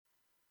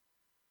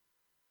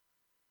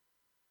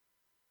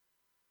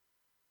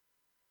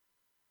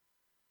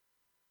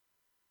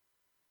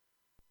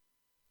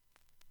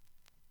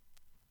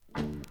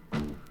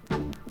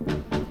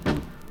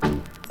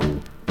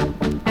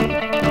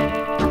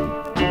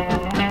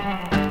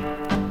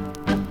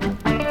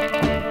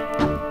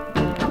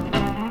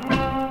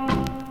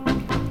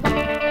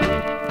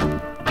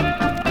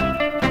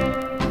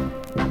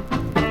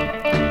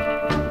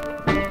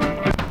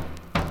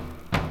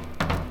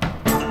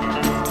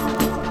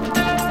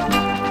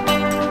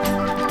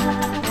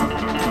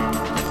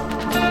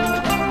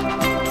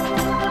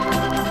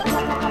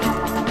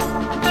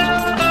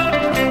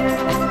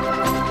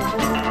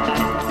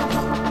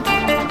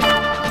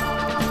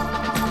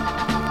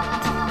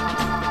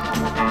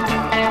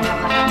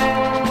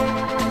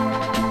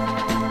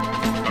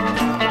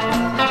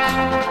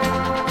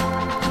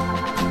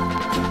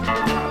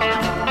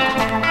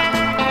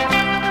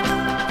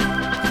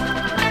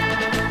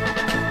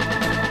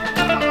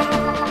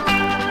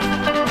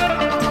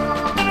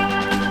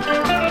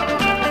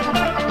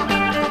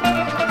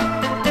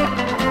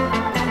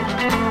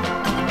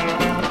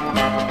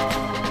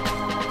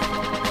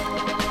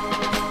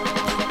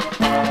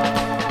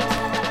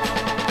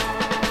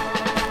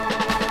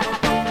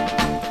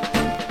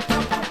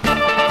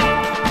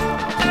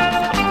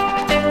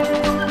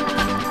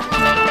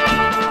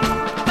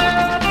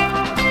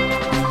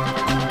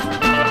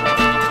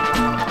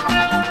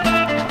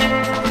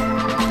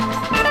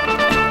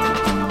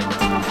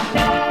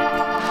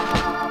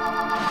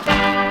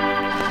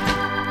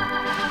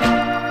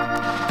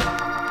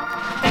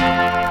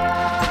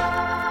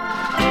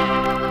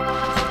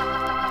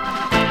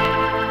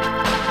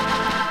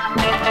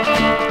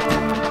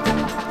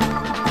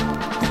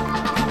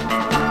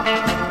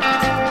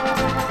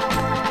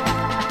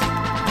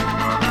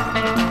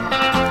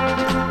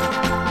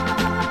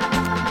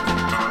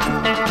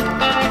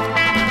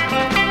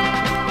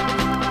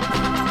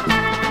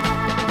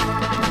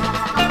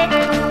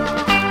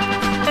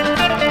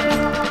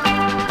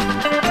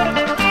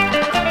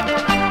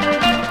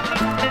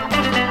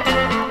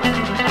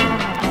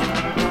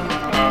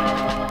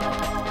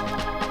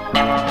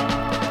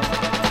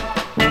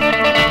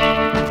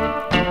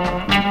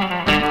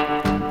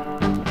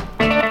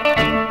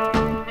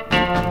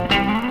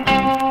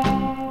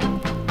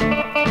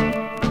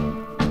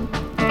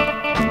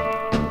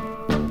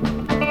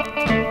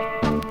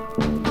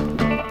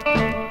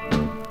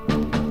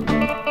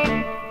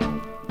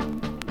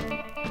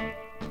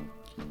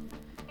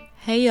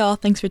Hey y'all,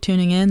 thanks for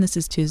tuning in. This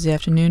is Tuesday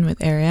afternoon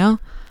with Ariel.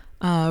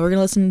 We're going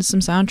to listen to some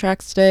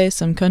soundtracks today,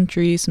 some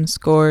country, some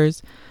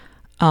scores.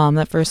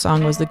 That first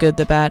song was The Good,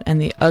 the Bad, and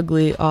the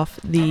Ugly off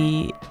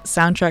the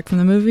soundtrack from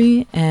the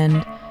movie.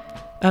 And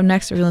up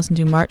next, we're going to listen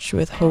to March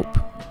with Hope.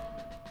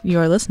 You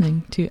are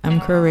listening to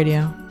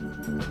mcrowradio.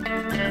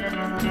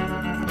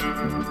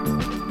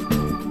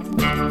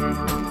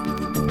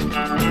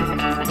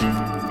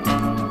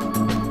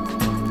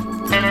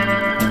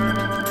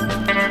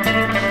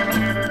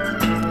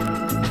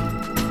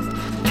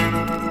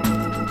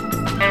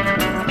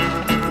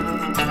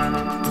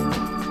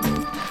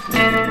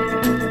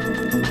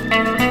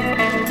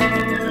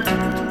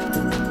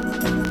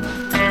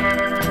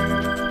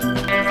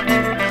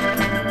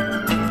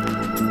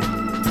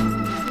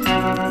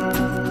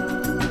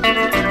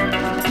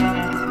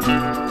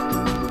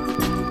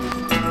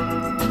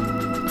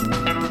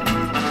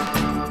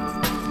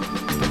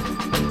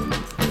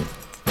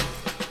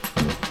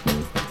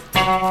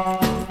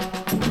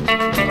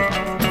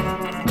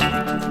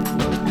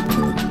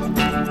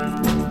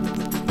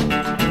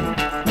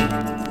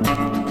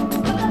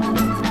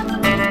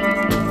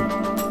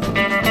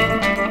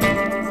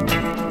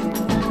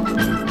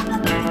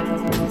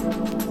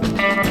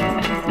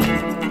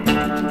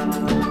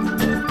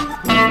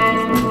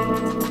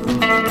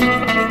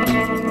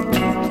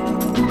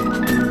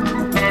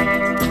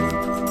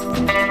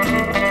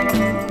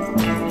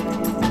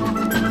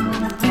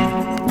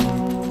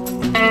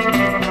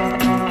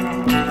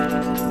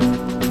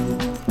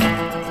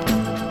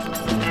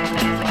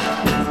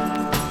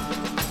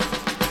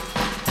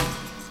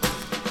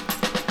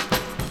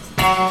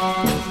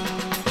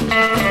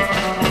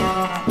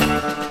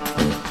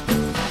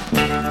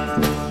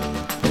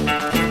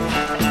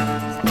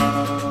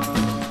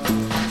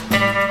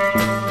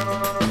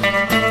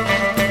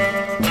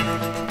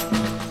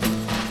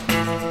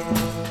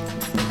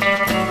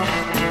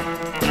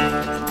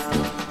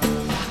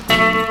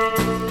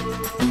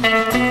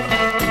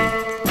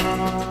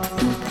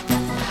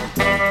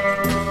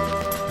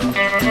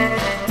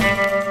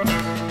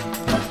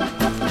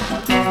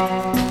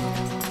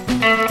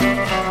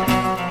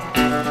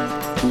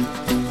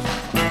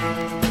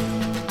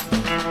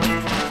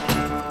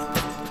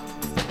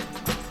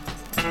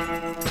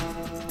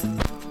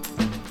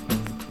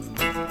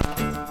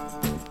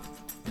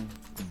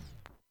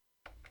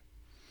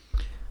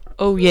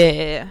 Oh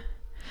yeah.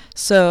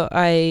 So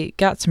I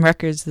got some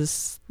records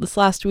this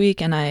last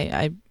week, and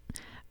I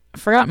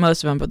forgot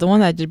most of them, but the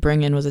one that I did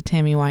bring in was a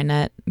Tammy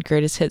Wynette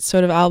Greatest Hits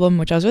sort of album,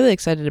 which I was really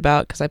excited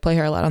about because I play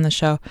her a lot on the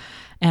show,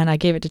 and I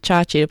gave it to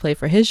Chachi to play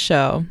for his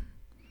show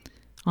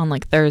on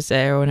like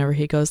Thursday or whenever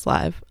he goes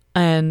live,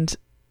 and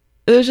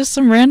there was just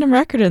some random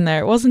record in there.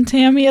 It wasn't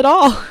Tammy at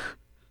all.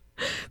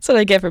 That's what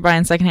I get for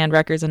buying secondhand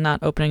records and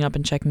not opening up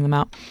and checking them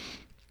out.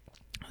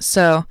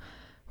 So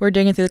we're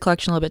digging through the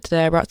collection a little bit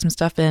today. I brought some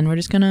stuff in. We're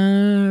just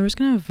gonna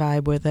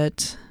vibe with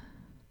it.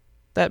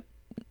 That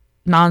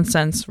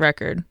nonsense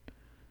record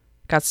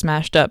got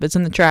smashed up. It's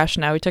in the trash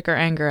now. We took our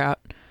anger out,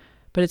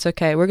 but it's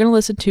okay. We're gonna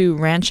listen to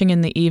 "Ranching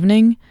in the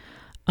Evening,"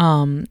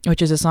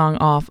 which is a song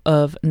off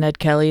of Ned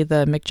Kelly,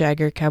 the Mick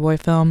Jagger cowboy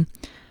film.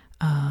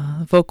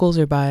 Vocals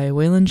are by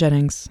Waylon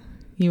Jennings.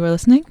 You are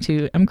listening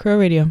to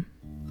mcrowradio.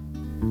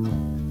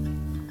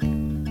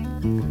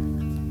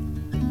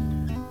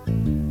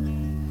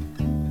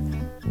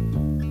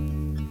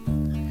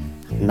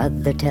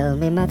 Mother, tell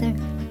me, mother,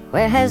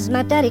 where has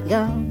my daddy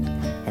gone?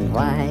 And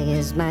why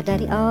is my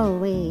daddy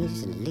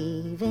always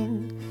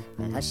leaving?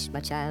 Well, hush,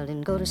 my child,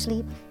 and go to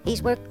sleep.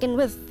 He's working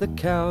with the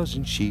cows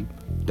and sheep.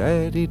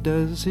 Daddy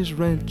does his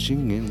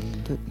ranching in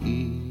the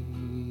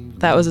evening.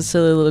 That was a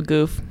silly little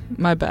goof.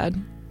 My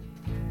bad.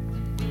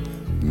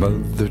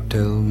 Mother,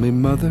 tell me,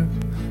 mother,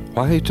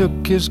 why he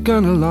took his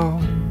gun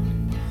along.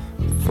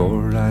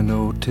 For I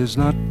know 'tis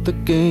not the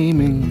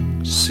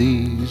gaming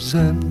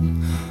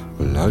season.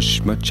 Well,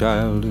 hush, my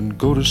child, and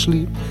go to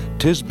sleep.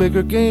 'Tis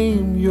bigger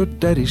game your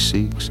daddy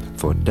seeks,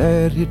 for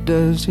daddy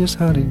does his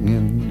hunting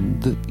in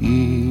the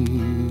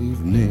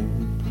evening.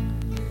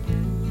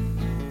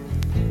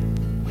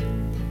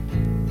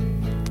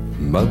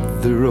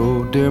 Mother,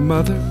 oh dear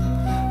mother,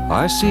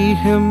 I see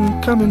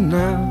him coming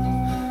now,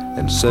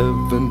 and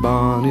 7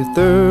 bonny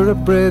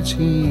thoroughbreds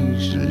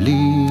he's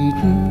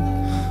leading.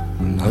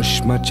 Well,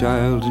 hush, my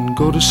child, and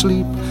go to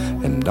sleep,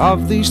 and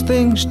of these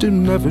things do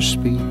never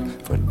speak,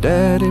 for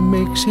daddy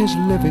makes his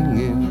living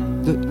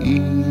in the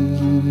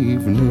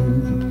evening.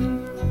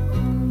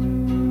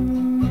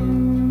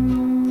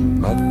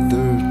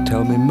 Mother,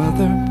 tell me,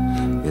 mother,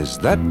 is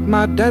that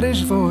my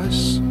daddy's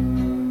voice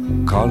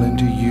calling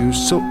to you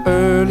so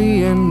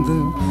early in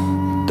the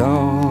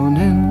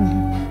dawning?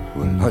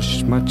 Well,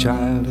 hush, my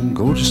child, and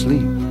go to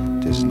sleep.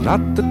 'Tis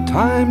not the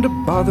time to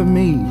bother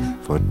me,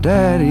 for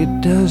daddy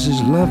does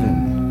his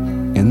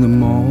loving in the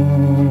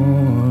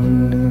morning.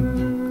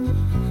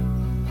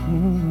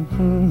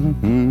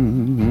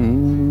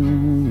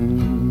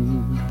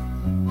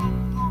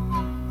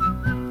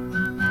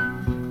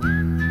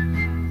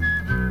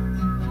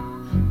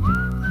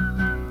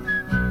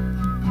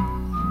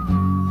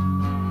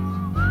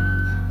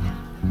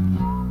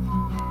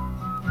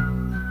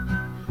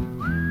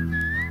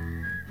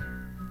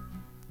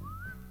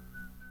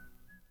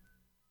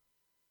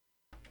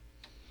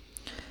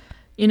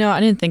 You know,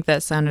 I didn't think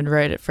that sounded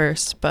right at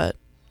first, but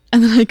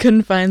and then I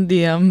couldn't find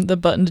the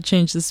button to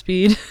change the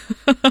speed.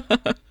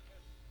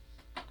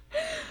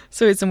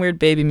 So it's some weird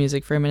baby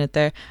music for a minute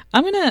there.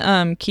 I'm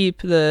gonna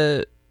keep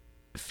the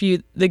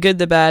good,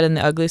 the bad, and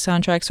the ugly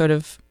soundtrack sort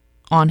of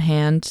on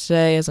hand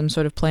today as I'm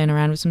sort of playing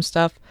around with some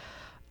stuff.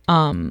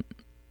 The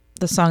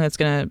song that's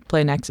gonna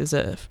play next is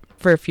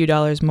for a few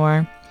dollars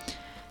more.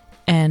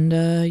 And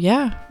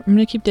yeah, I'm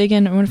gonna keep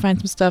digging. I'm gonna find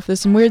some stuff. There's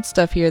some weird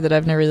stuff here that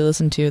I've never really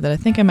listened to that I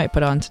think I might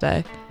put on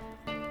today.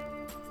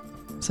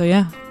 So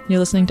yeah, you're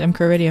listening to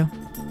mcrowradio.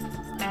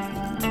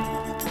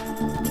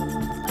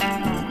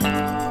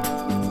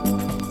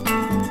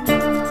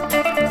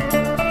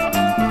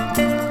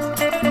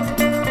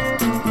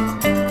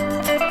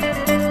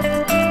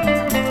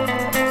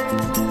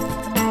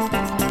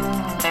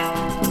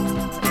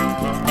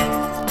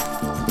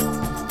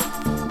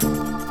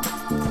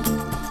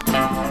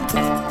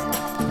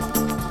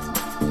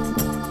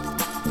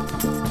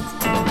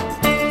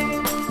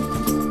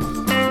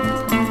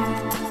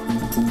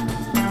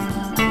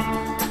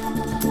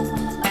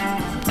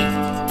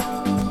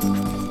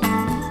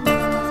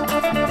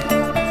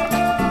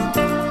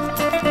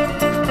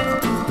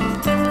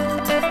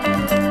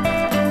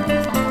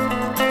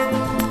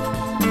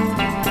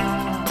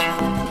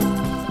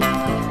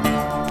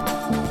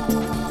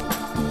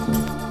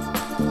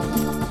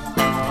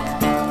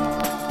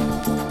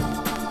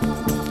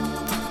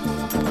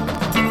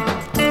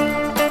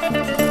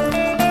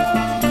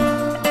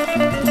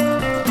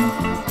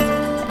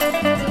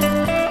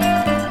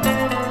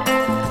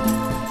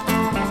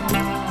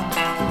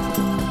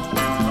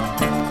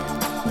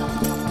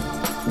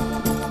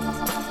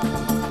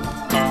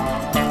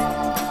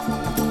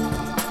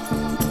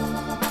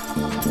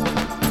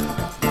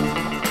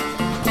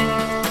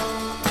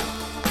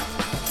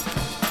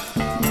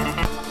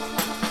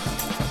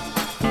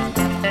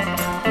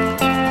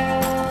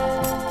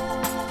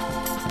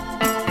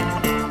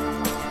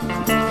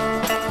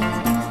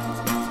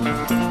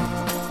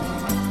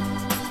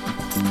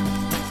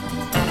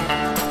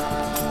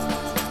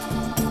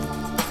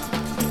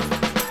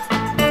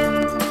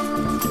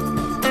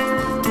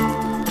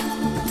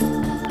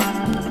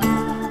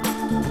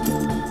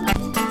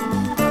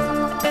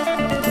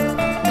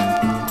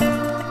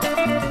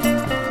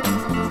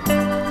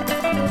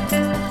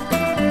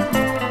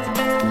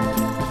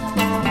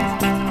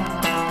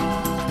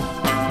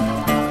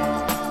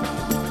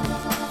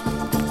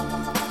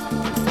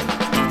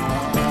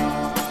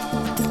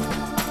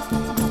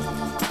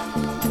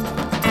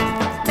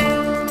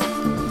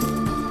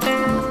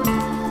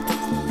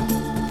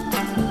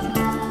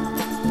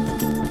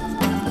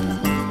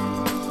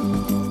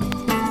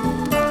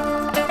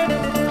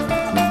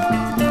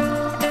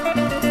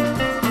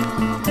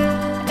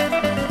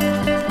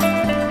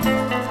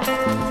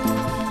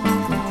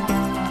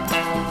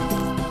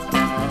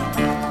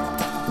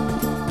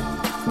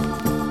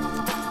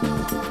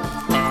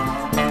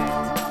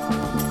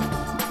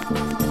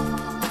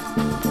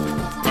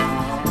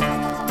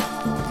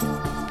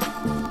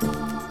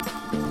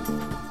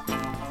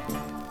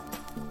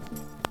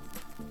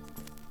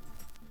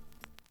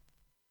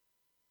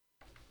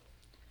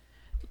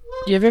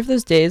 Do you ever have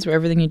those days where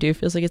everything you do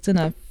feels like it's in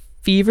a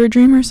fever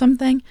dream or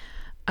something?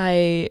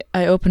 I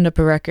opened up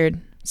a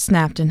record,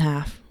 snapped in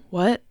half.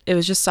 What? It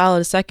was just solid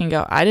a second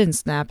ago. I didn't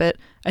snap it.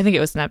 I think it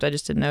was snapped. I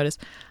just didn't notice.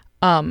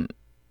 And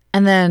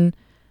then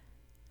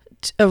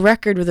a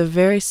record with a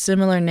very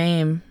similar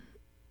name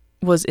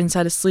was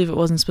inside a sleeve it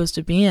wasn't supposed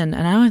to be in.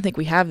 And I don't think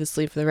we have the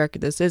sleeve for the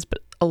record this is,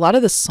 but a lot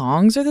of the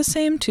songs are the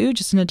same too,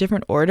 just in a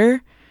different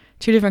order.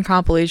 2 different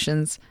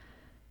compilations.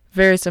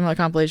 Very similar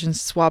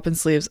compilations, swapping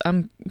sleeves.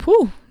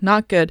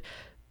 Not good,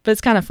 but it's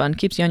kind of fun.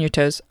 Keeps you on your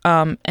toes.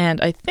 And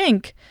I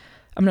think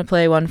I'm gonna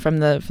play one from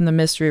the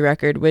mystery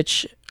record,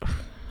 which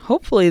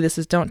hopefully this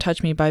is "Don't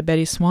Touch Me" by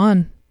Betty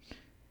Swan.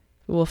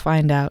 We'll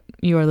find out.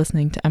 You are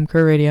listening to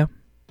mcrowradio.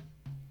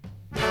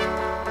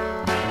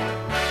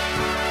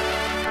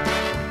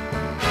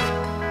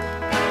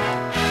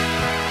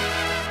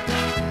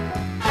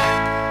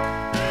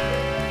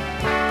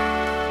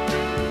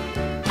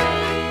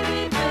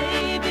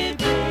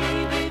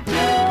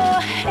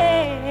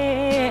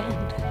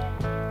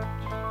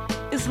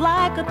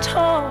 Like a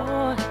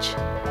torch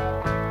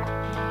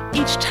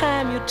each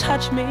time you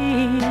touch me.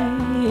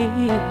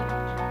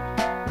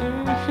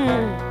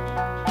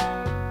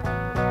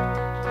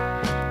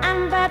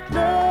 And that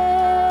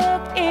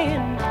look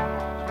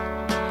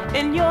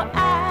in your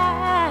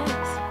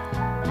eyes,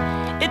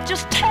 it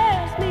just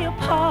tears me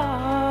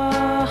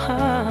apart.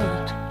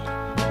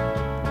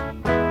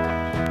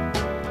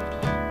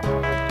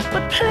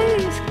 But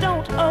please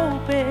don't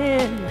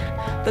open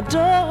the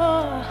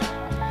door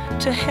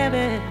to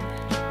heaven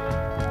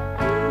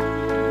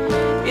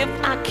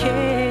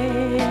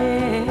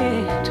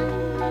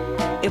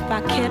if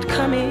I can't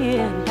come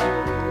in.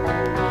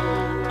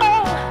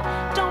 Oh,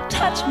 don't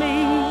touch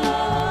me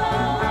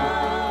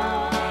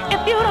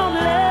if you don't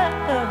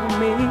love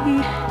me.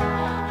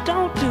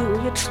 Don't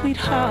do it,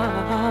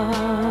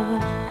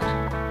 sweetheart.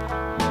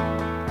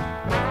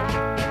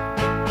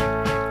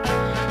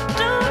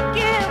 Do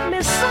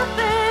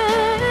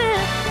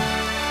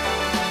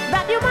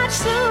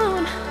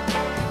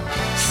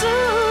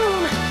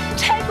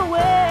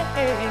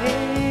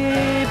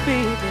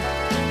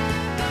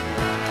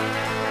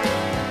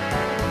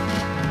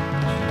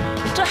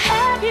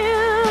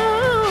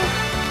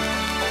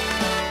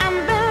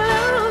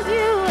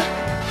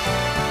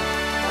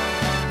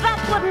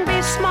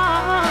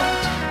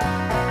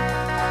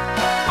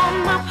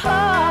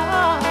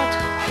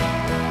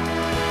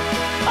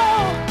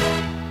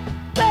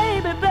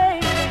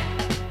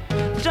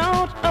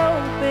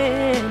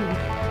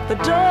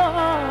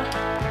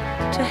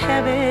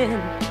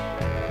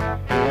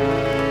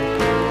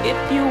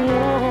you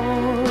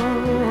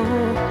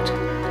won't,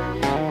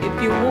 if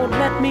you won't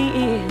let me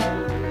in.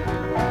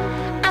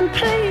 And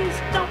please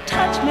don't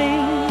touch me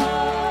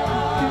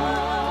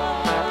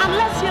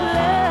unless you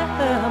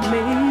love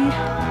me,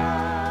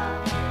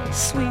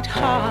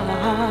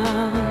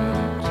 sweetheart.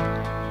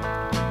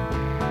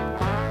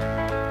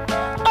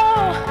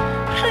 Oh,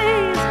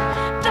 please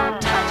don't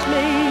touch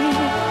me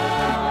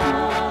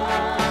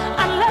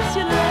unless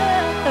you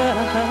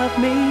love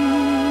me.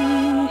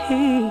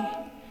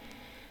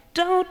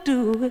 Don't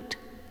do it,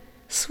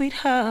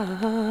 sweetheart.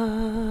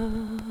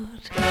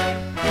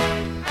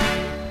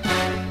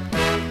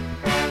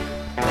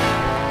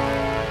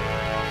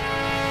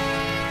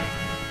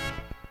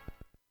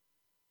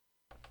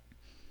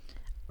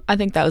 I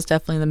think that was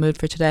definitely the mood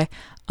for today.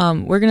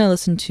 We're going to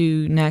listen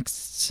to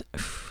next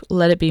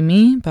Let It Be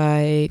Me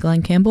by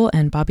Glenn Campbell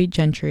and Bobby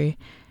Gentry.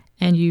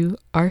 And you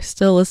are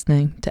still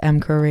listening to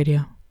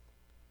mcrowradio.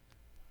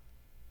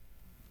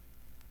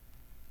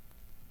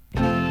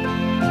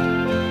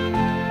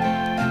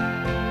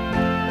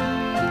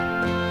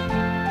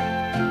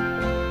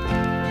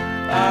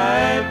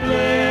 I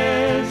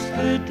bless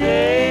the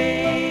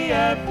day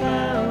I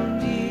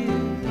found you.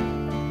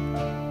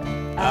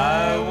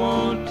 I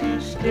want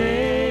to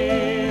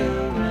stay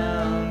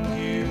around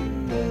you,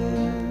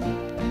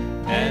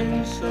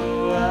 and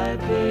so I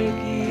beg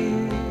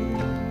you,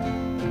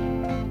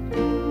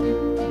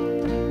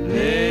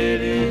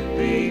 let it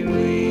be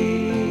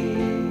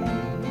me.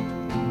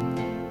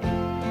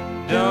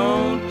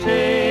 Don't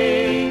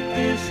take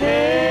this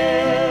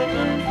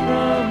heaven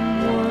from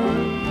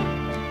one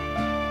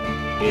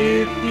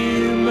if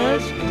you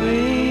must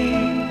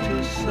cling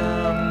to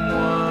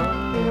someone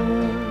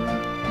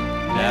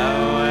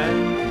now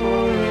and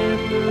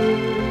forever.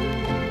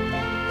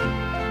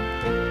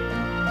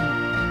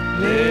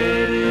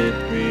 Let it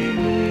be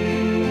me.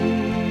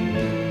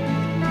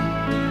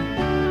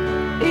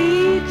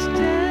 Each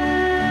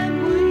time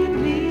we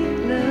meet,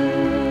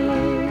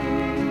 love,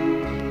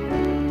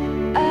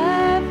 I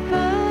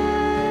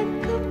find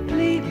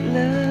complete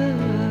love.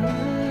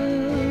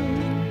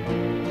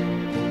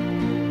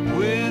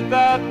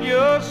 Without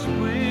your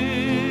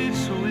sweet,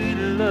 sweet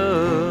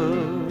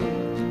love,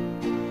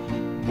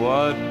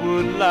 what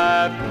would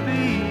life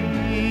be?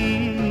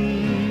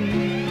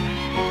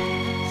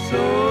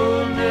 So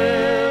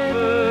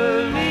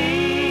never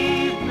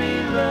leave me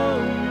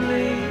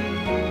lonely.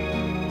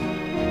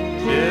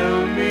 Tell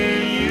me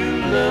you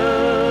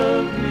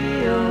love me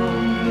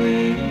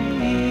only,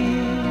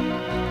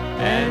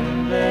 and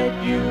that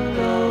you'll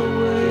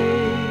always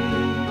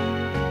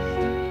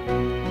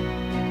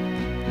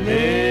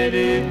let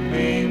it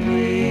be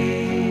me.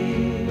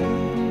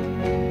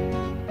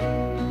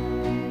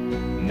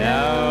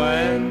 Now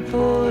and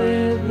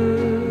forever,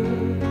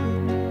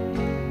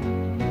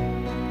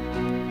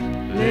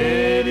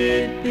 let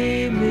it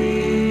be me.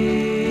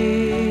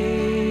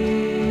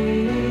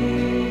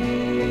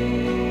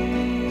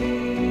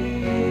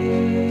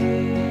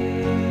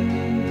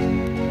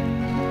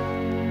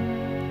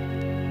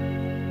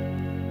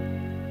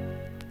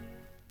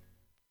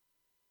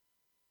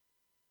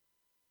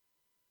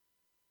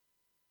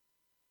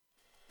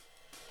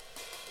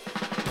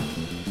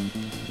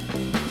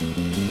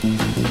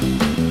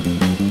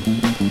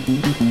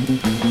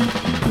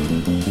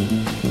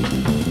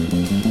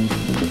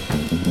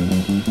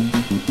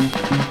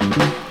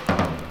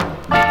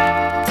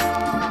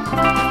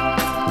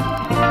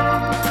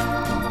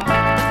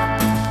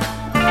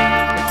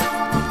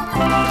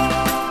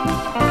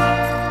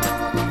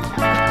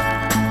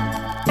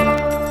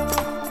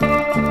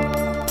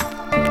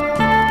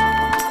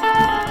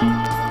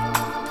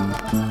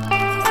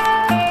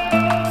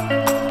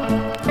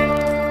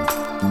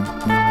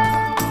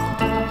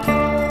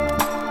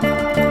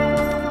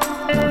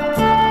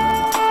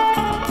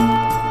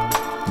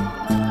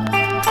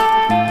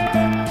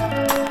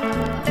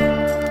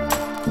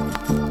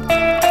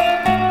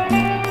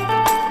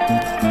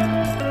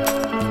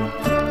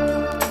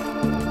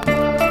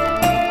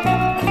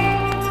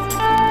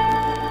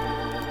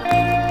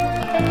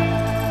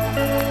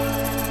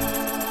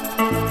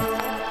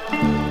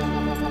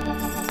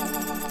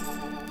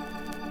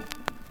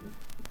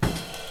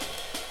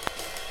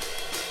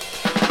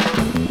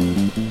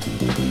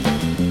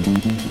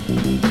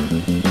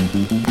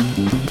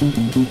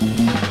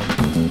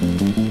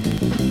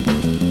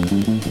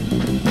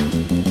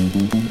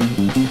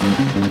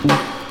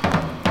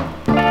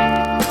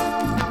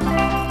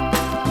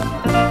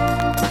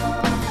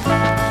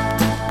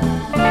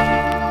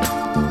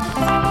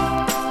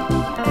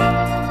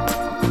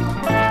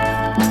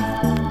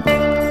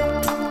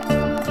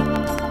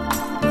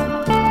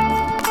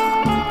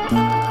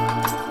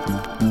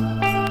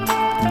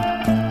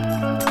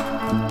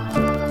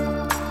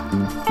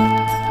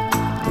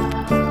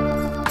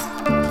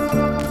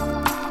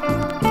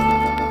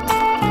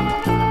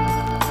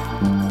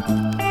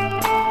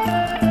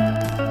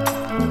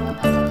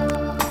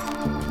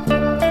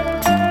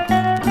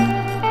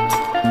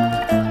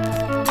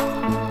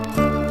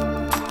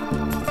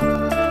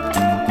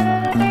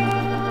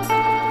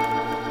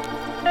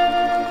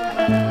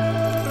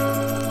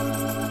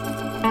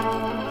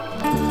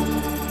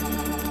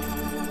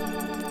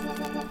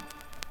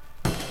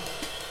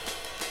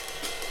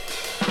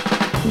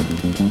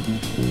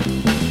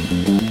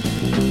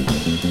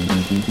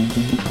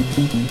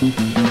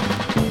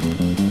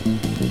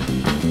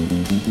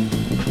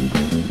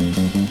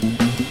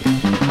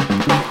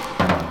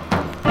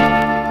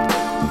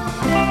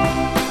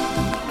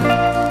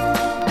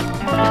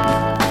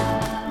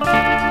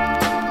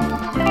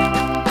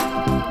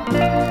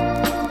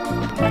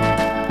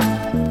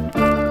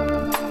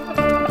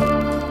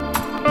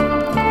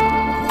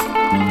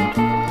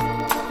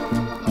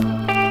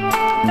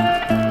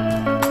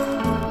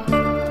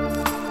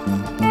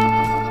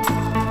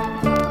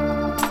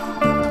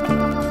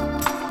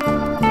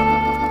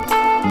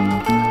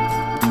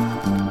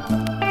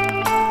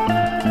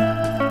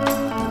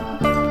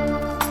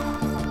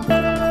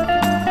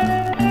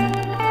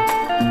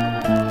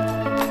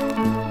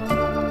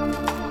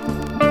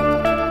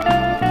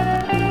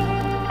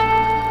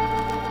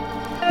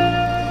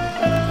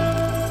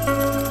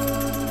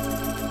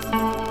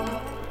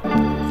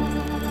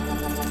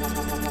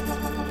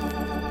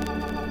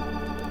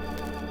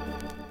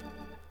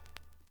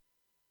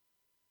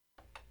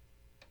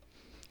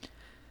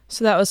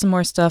 So that was some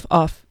more stuff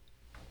off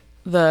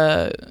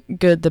the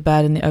Good, the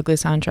Bad, and the Ugly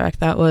soundtrack.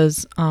 That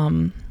was,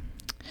 oh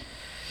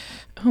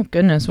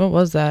goodness, what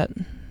was that?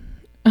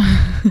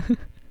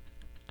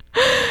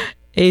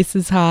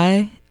 Aces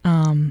High.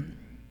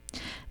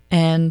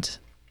 And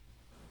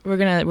we're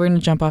gonna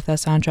jump off that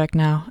soundtrack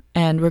now,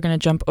 and we're gonna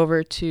jump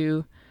over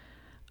to,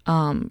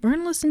 we're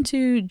gonna listen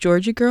to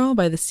Georgie Girl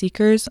by The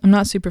Seekers. I'm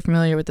not super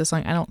familiar with this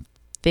song, I don't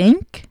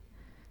think,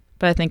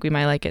 but I think we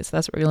might like it, so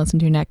that's what we're gonna listen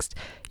to next.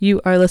 You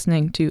are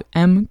listening to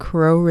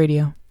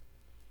mcrowradio.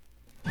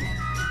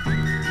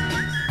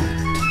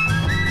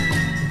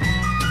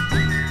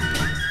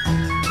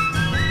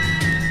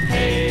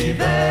 Hey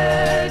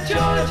there,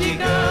 Georgie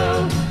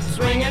girl,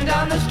 swinging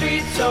down the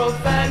street so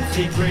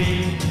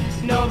fancy-free.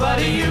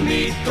 Nobody you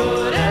meet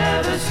could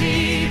ever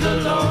see the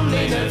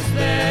loneliness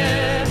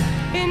there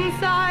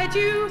inside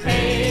you.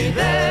 Hey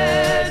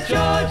there,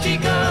 Georgie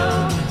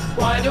girl,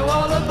 why do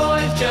all the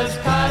boys just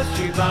pass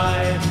you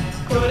by?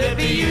 Could it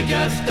be you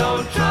just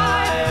don't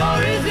try,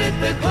 or is it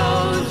the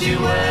clothes you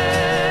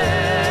wear?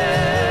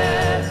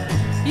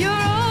 You're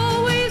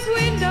always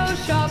window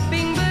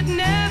shopping, but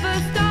never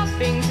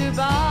stopping to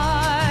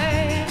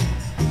buy.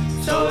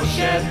 So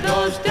shed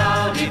those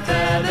dowdy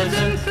feathers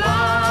and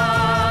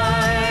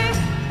fly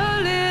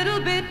A little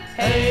bit.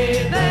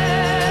 Hey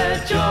there,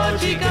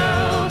 Georgie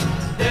girl,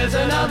 there's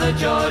another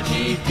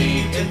Georgie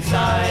deep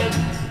inside.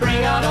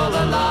 Bring out all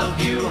the love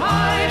you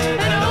hide,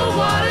 and oh,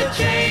 what a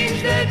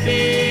change there'd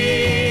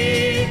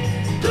be.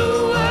 The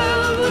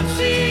world would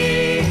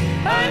see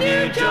a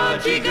new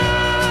Georgie girl.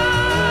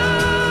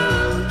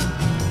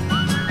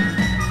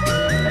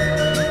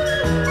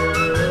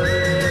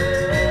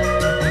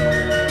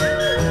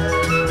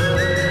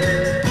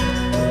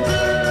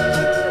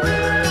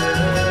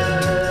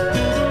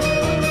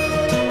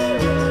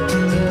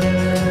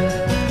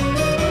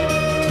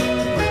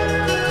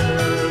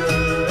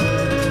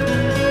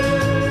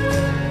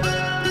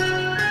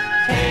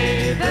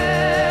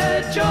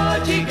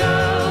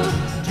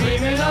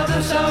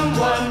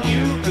 Someone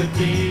you could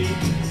be.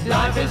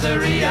 Life is a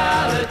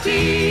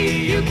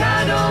reality, you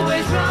can't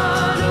always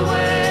run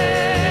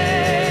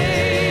away.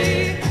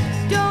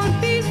 Don't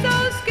be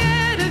so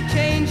scared of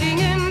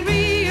changing and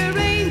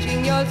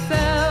rearranging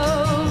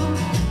yourself.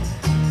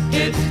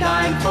 It's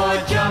time for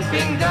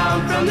jumping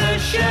down from the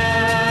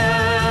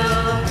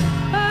shelf.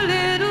 A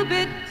little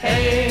bit.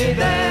 Hey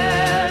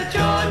there,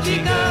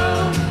 Georgie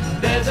girl,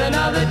 there's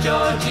another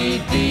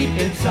Georgie deep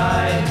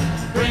inside.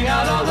 Bring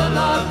out all the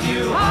love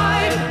you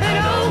hide,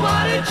 and oh,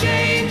 what a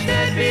change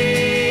there'd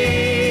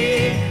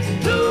be.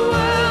 The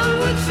world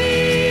would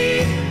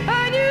see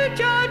A new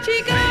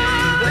Georgie girl.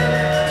 Hey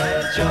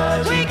there,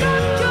 Georgie Wake girl.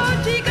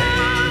 up, Georgie girl.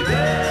 Hey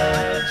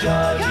there,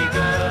 Georgie Come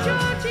girl. on,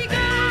 Georgie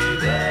girl. Hey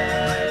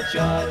there,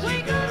 Georgie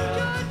Wake girl.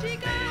 up, Georgie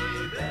girl.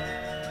 Hey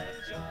there,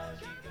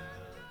 Georgie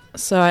girl.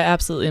 So I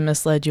absolutely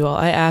misled you all.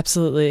 I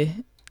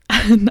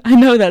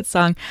know that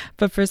song,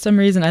 but for some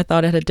reason I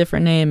thought it had a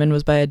different name and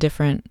was by a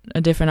different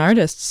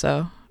artist,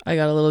 so I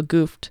got a little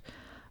goofed.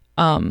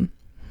 We're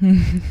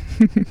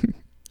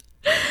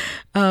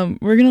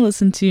gonna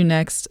listen to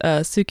next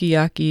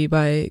Sukiyaki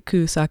by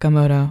Ku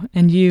Sakamoto,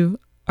 and you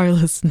are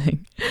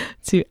listening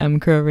to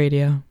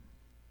mcrowradio.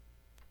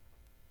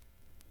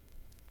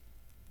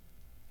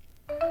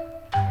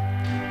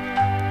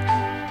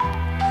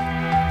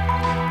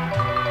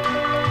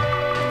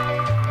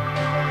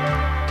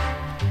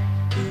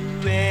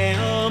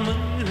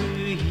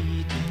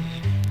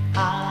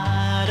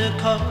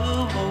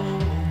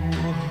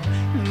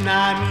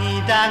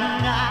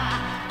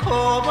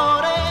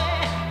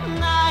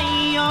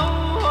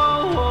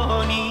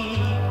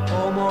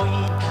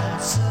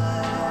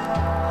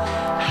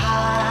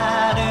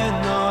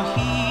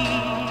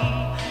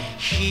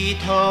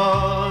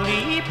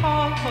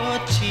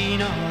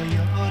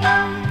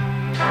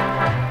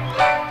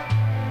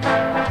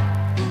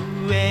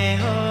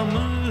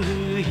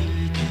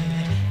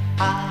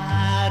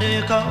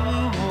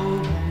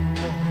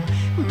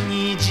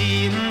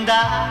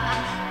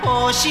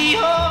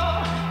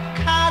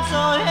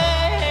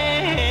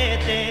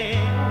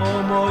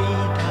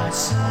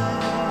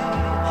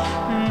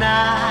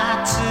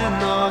 夏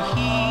の日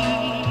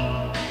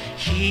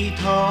ひ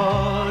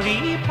とり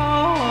ぼ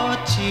っ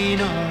ち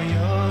の夜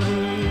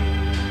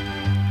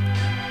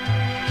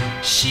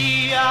幸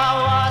せ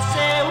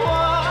は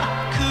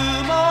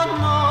雲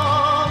の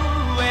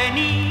上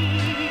に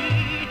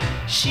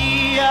幸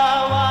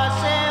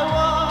せは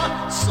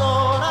空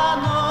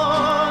の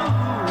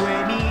上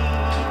に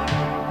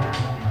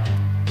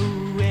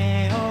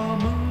上を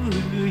向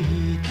い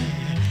て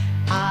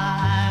歩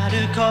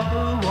こ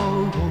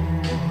う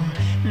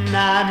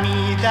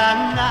涙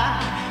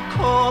が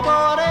こぼ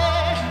れ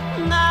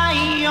ない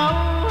よ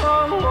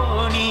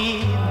うに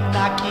泣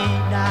き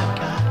な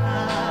がら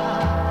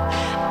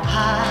歩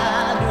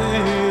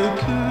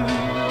く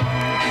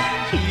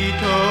ひ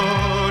と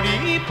り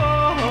ぼ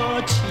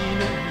っち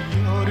の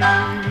夜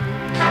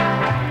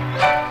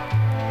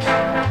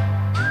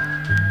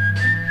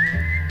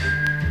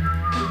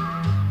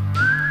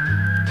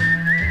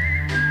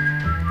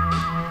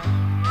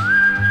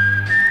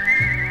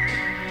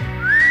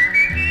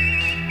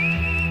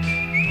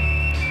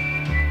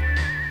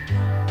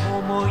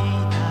思い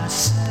出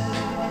す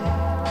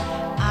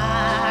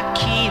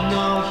秋の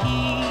日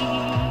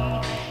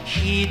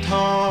ひと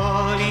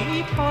り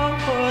ぼ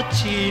っ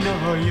ちの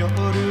夜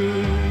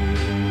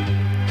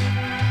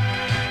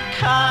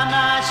悲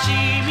し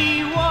み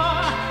は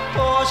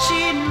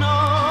星の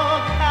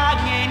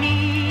影に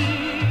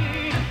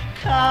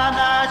悲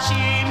し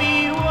み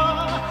は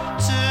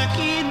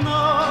月の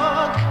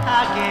影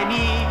に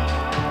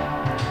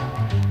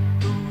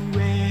上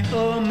を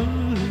向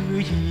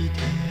いて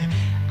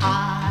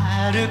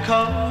歩こ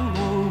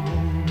う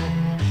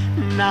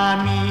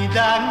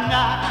涙が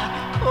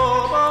こ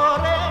ぼ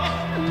れ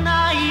な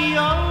いよ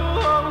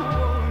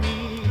うに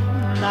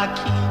泣き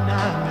な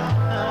が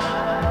ら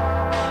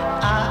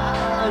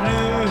歩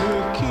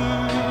く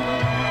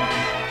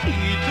ひ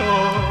と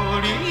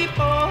りぼ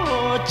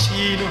っち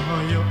の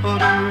夜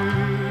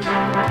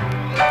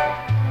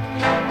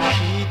ひ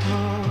と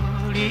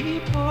り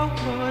ぼ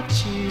っち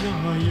の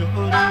夜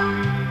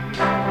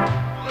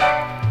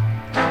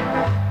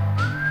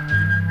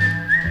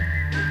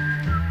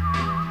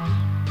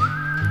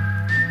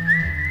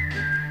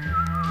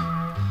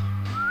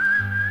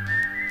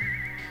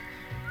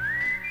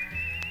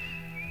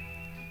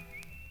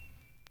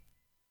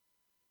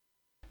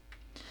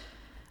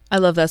I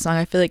love that song.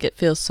 I feel like it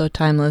feels so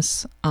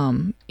timeless,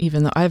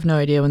 even though I have no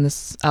idea when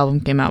this album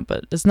came out,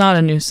 but it's not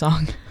a new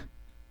song.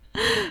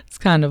 It's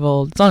kind of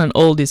old. It's on an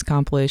oldies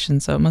compilation,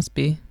 so it must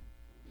be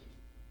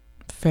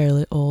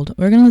fairly old.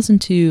 We're going to listen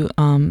to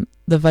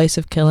The Vice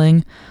of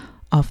Killing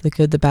off the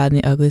Good, the Bad,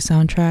 and the Ugly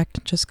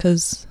soundtrack, just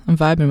because I'm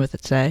vibing with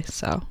it today.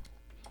 So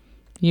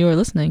you are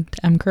listening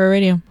to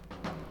mcrowradio.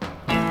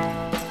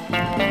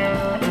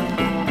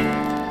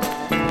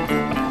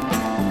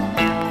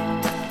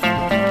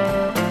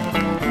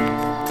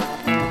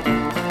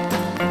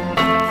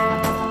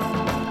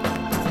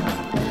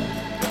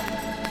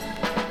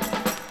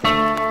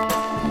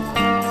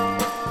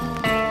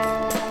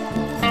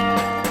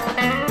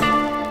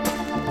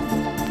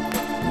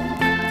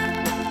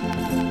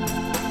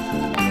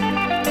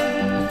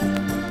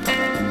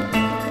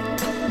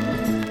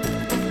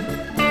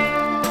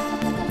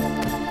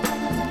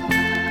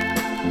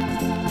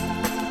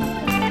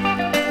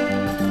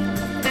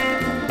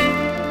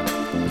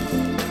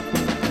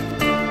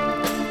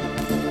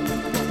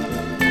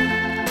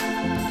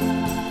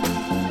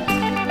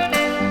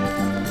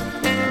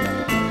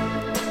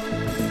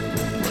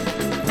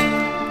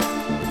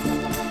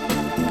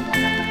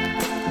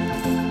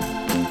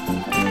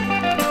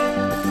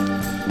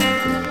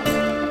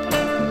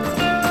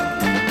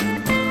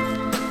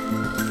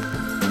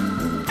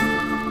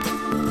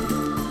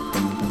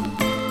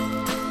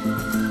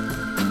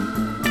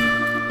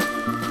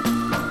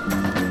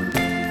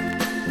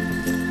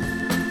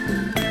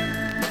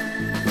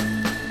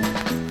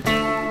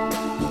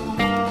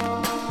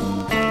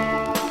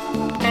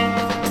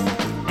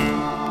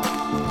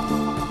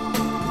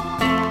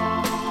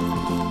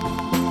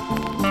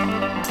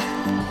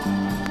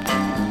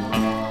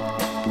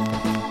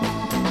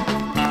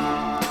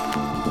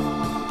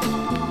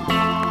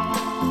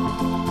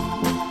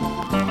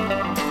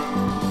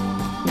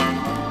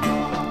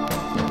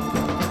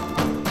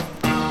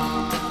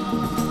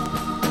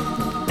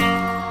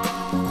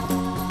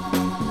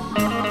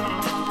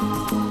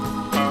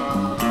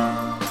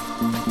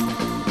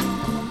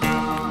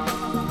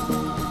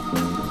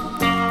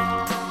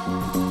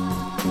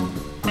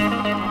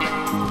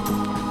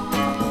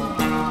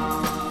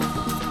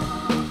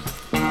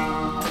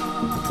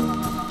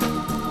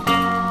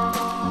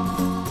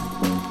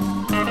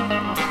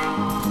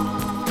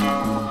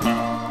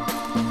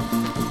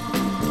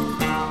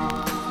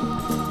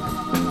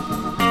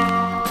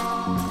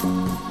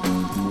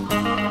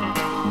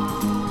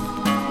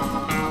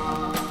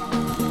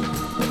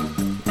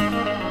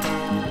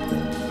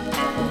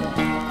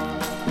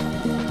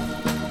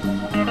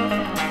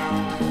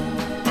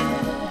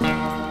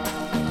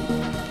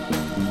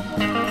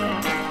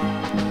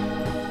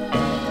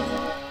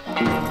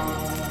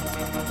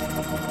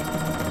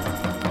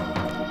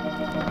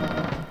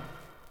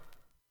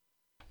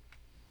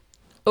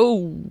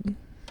 Oh,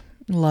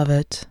 love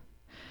it.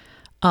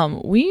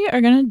 We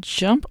are going to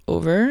jump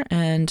over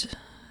and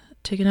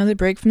take another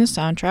break from the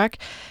soundtrack,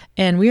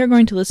 and we are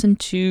going to listen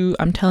to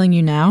I'm Telling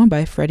You Now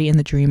by Freddie and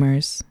the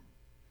Dreamers.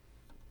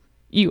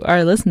 You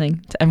are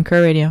listening to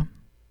mcrowradio.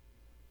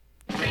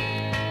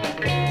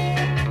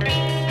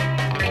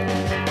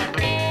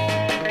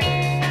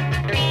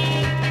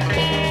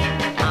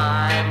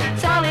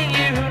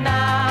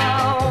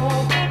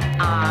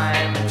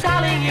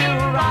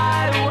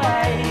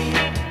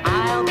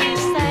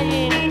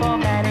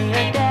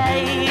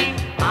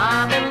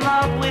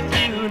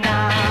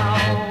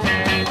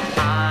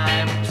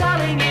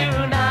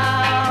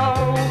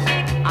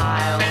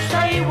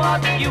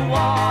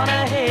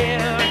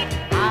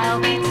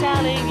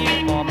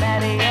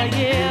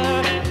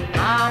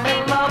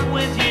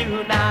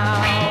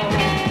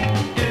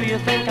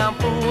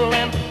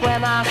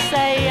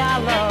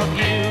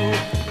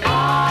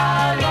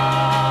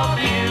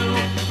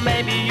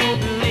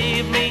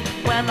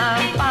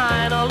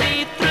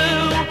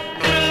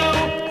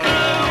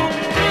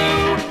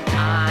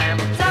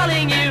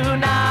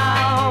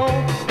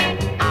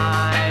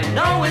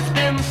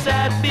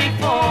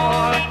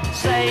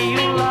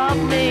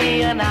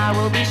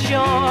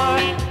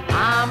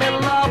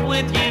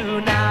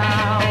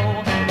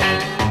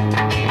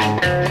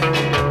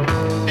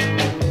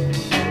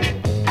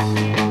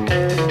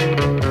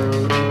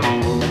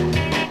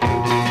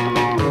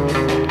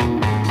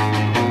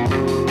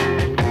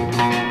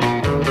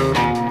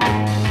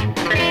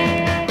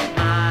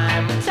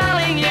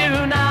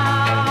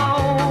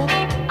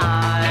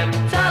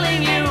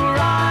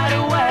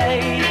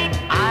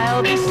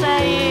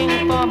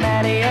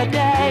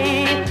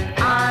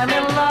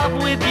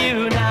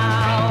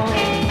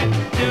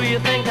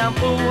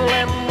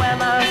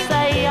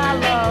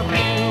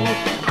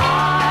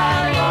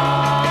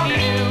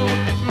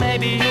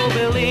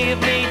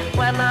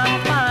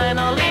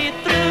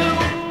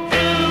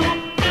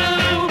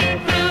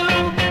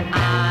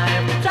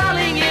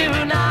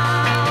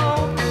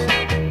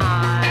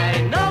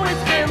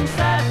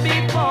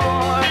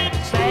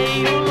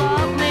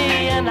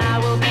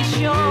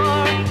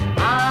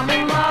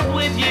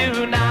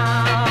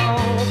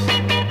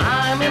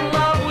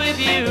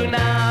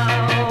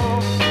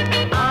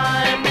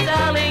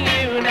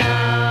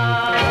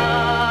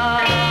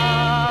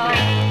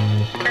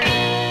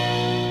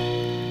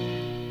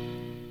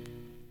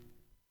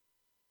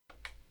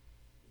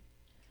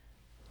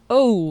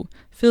 Oh,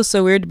 feels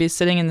so weird to be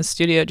sitting in the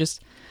studio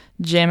just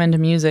jamming to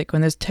music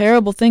when there's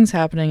terrible things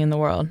happening in the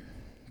world.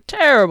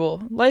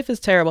 Terrible. Life is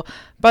terrible.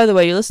 By the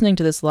way, you're listening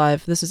to this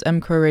live. This is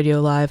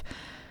mcrowradio Live,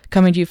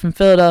 coming to you from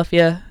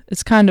Philadelphia.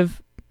 It's kind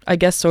of, I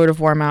guess, sort of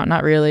warm out.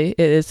 Not really. It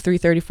is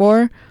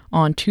 3:34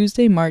 on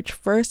Tuesday, March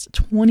 1st,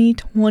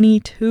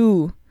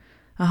 2022.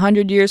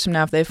 100 years from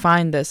now, if they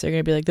find this, they're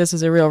going to be like, this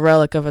is a real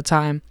relic of a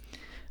time.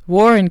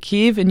 War in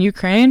Kyiv and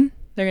Ukraine,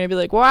 they're going to be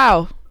like,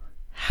 wow,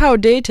 how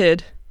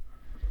dated.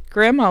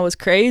 Grandma was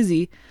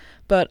crazy.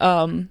 But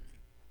I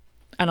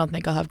don't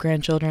think I'll have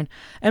grandchildren.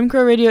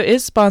 mCrow Radio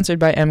is sponsored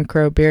by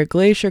mCrow Beer,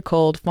 Glacier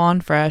Cold, Fawn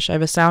Fresh. I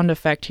have a sound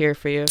effect here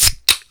for you.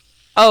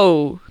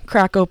 Oh,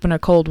 crack open a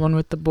cold one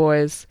with the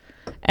boys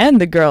and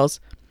the girls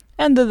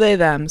and the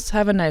they-thems.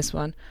 Have a nice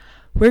one.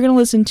 We're going to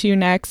listen to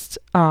next.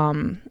 We're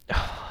going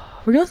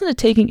to listen to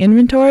Taking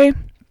Inventory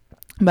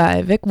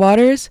by Vic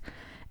Waters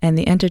and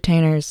the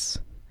Entertainers.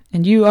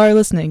 And you are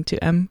listening to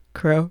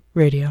mCrow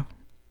Radio.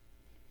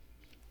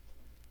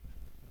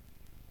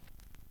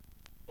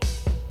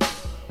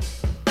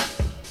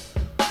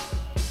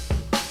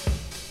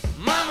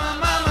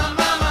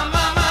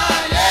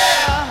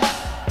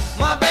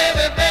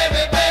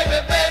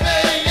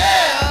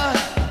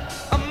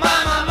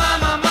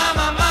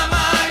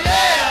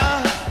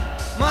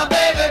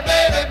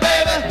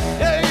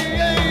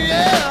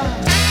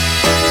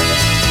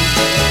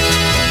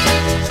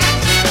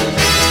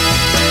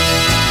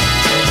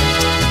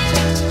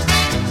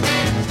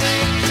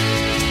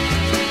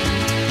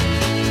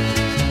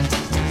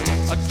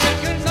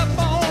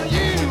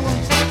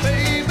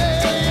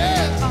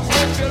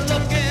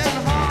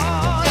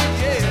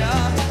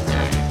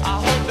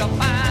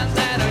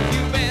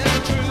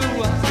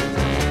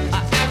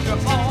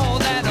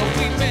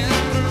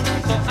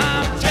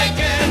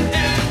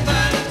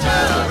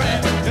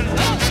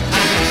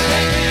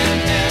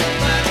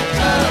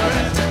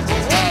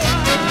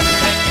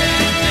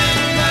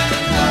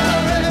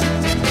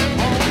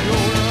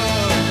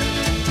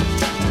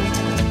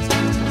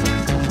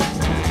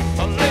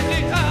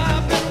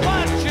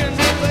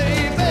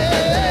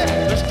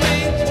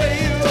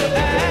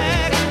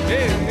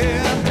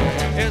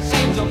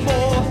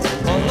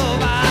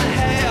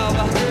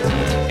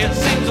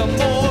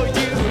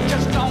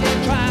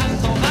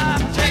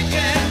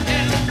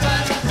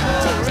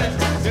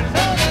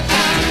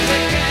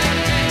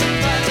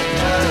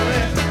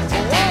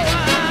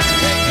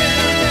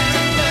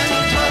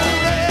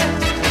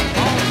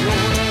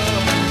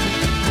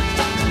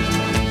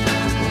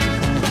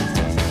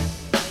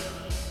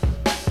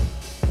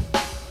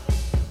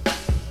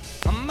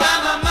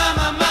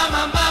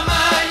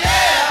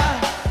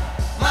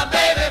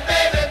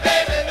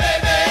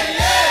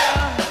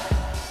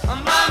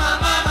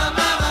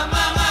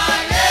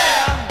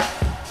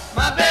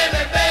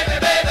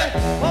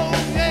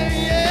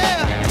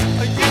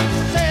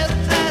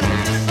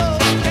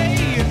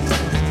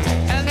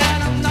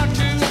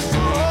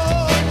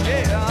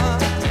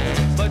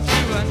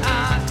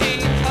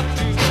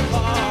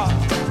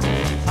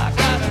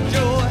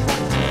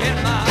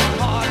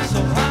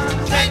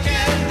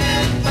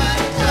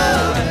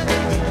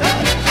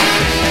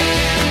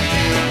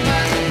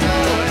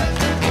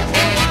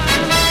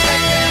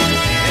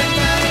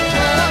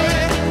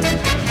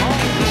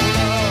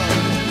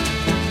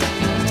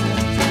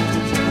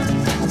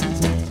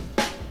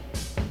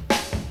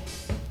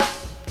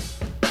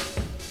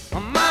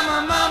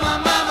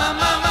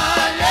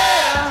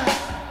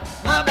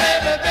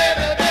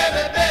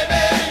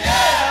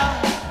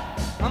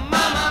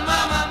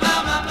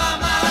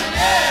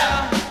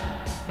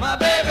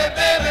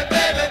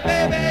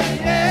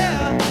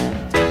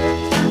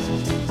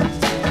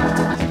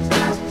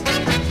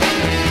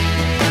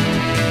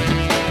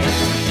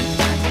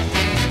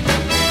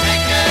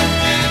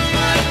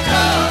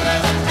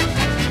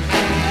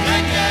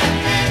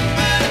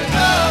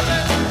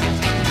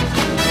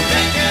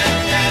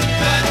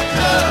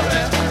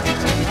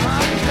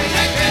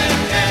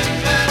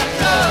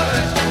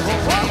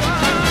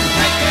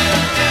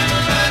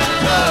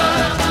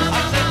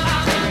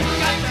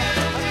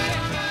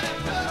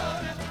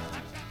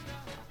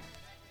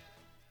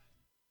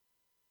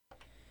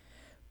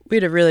 We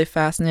had a really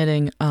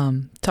fascinating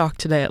talk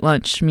today at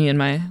lunch, me and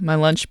my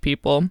lunch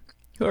people,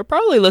 who are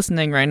probably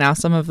listening right now,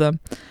 some of them,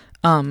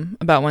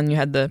 about when you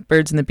had the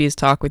birds and the bees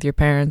talk with your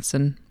parents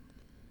and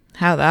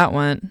how that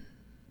went.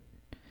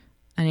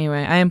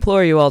 Anyway, I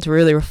implore you all to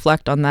really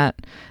reflect on that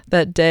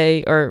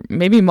day, or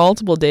maybe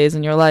multiple days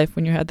in your life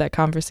when you had that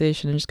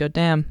conversation, and just go,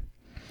 damn,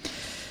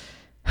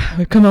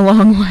 we've come a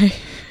long way.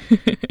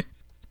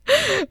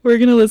 We're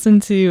going to listen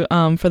to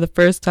For the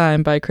First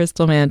Time by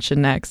Crystal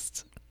Mansion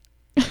next.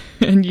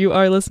 And you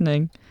are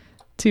listening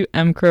to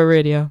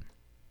mcrowradio.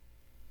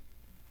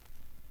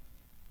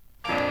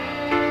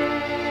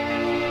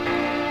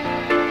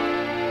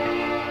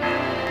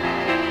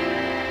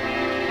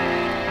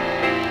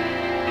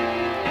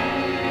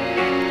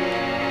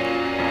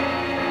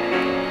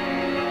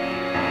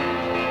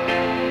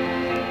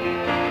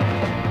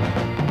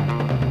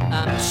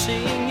 I'm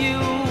seeing you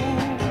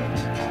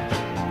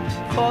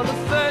for the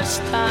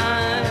first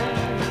time.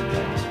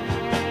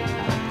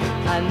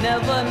 I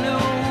never knew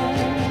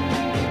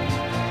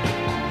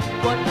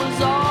what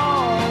was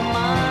all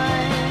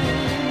mine,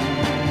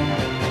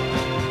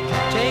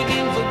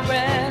 taking for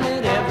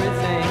granted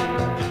everything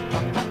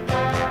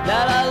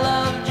that I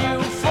loved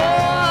you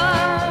for,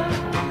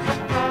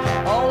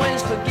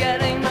 always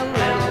forgetting the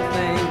little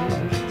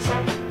things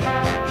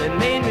that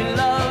made me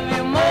love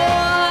you more.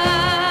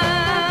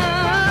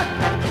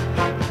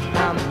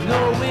 I'm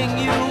knowing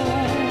you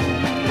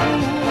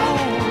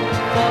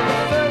for the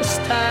first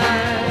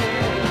time,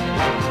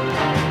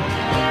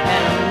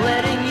 and I'm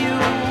letting you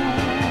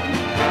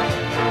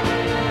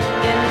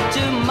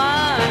into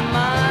my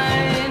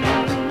mind.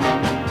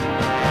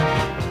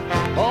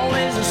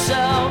 Always a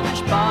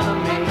selfish part of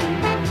me,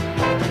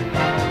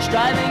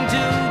 striving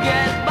to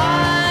get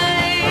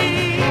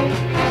by,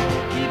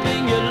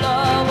 keeping your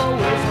love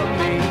away from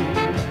me,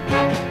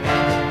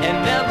 and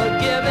never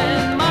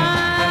giving mine.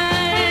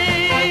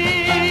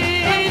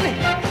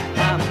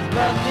 I'm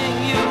loving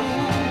you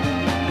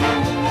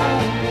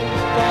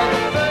for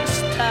the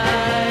first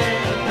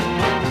time,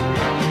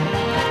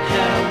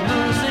 and I'm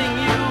losing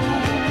you,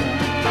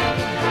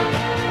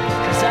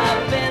 'cause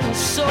I've been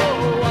so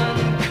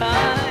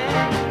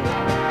unkind,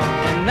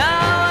 and now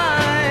I'm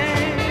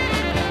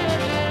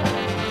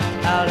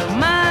out of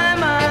my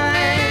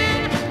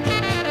mind,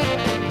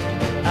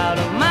 out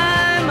of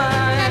my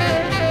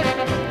mind,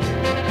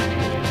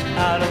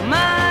 out of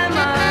my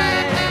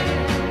mind,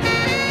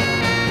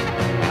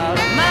 out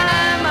of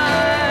my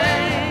mind,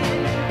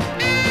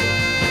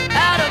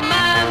 out of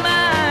my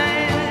mind,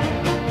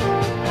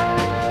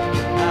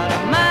 out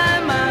of my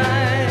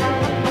mind,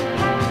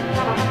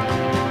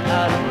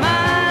 out of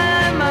my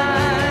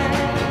mind,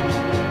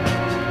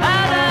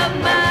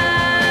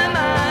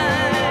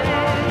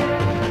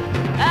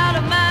 out of my mind, out of my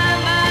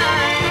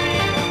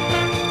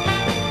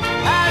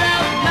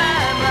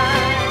mind, out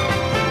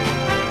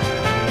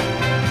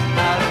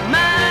of my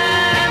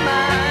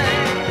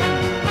mind,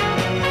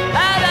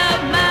 out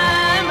of my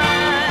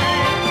mind, out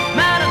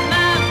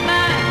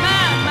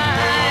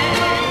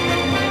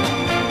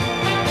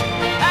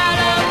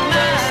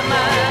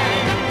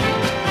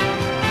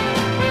of my mind,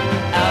 out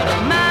of my mind, out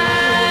of my mind, out of my mind, out of my mind, out of my mind,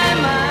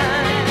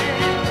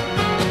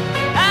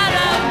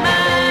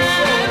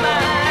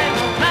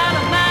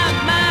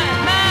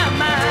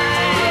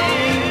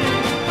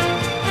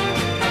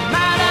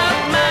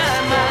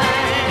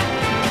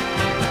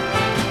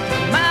 I'm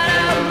out of my mind, I'm out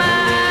of my mind,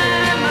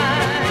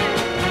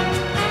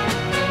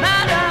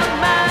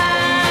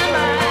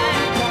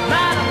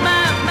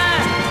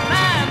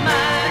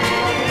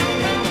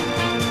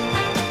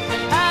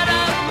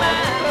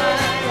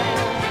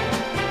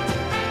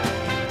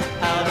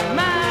 out of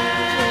my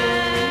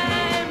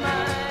mind,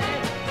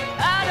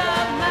 out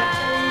of my mind,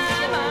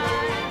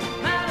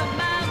 out of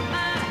my mind, out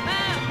of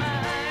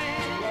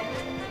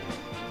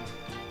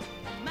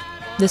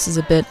my This is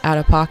a bit out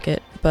of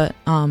pocket, but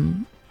I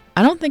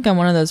don't think I'm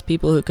one of those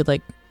people who could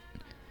like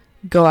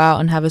go out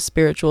and have a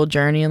spiritual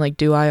journey and like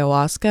do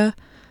ayahuasca.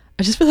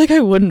 I just feel like I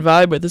wouldn't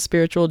vibe with a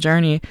spiritual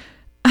journey.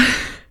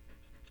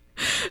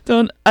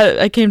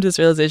 I came to this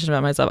realization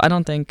about myself. I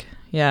don't think,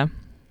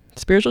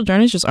 spiritual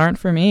journeys just aren't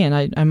for me,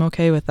 and I'm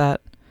okay with that.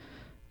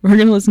 We're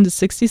gonna listen to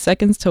 60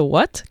 Seconds to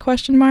What?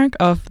 Question mark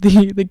off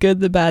the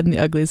Good, the Bad, and the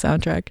Ugly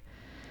soundtrack.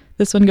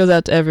 This one goes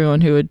out to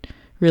everyone who would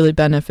really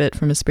benefit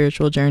from a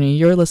spiritual journey.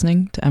 You're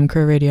listening to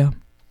mcrowradio.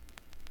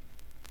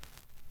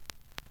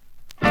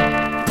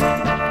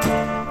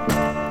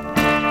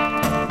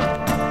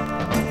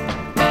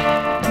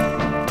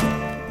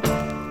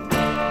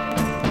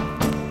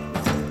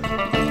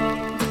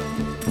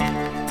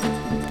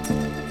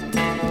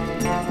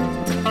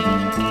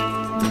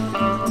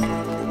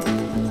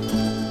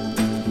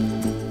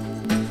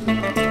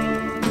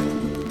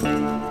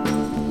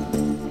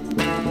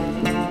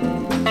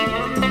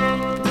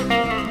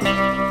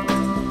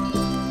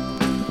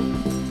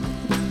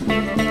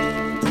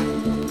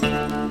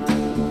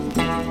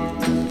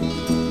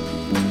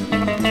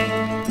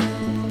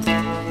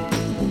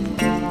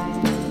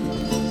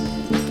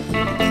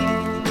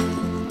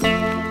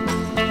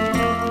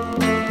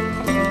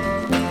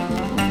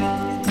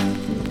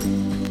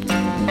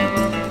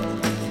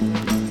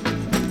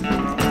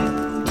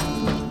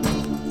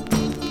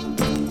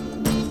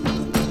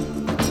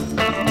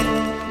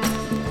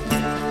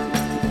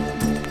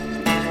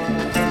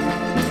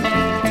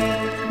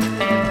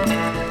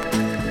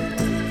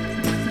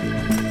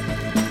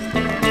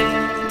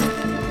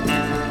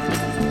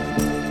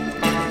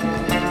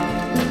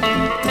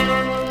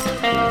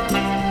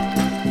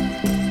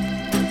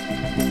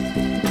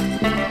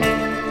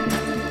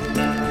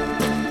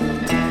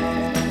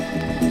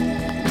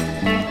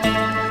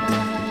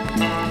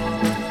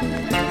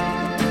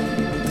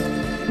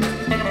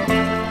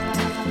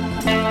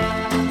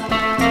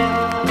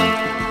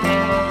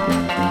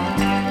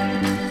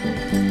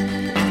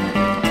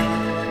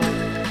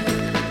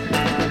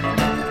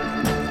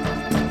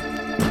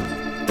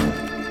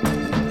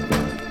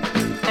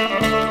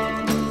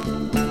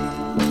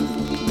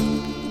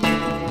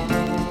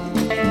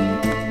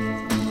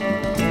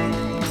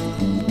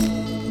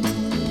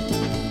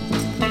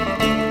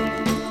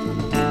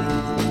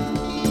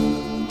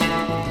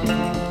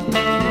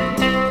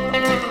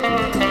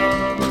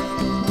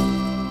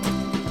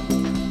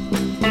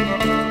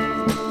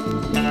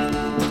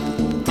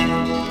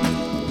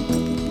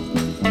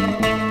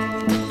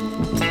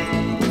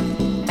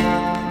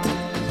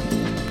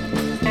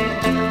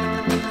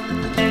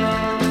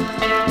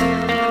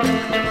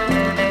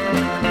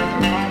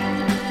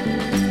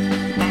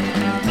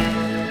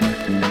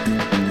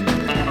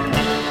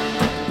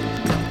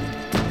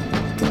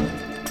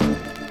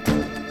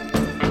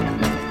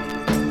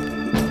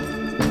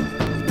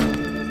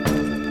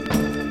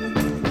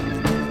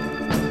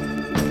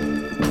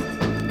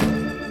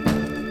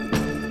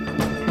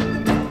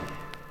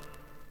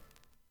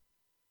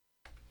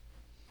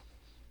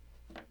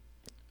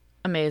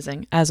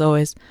 Amazing, as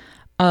always.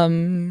 We're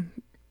going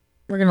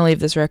to leave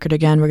this record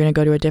again. We're going to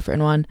go to a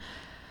different one.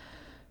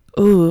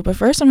 Ooh, but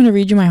first I'm going to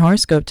read you my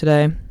horoscope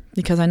today,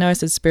 because I know I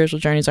said spiritual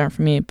journeys aren't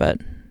for me, but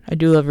I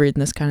do love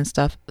reading this kind of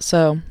stuff.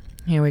 So,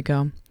 here we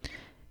go.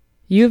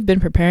 You've been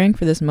preparing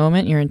for this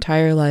moment your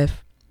entire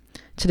life.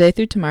 Today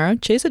through tomorrow,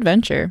 chase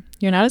adventure.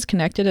 You're not as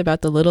connected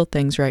about the little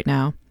things right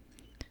now.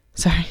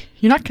 Sorry,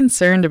 you're not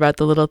concerned about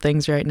the little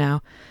things right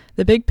now.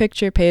 The big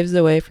picture paves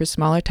the way for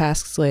smaller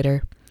tasks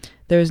later.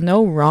 There is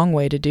no wrong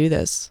way to do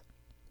this.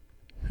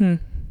 I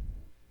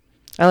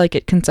like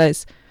it,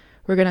 concise.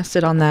 We're going to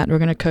sit on that. We're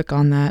going to cook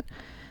on that.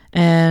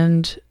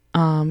 And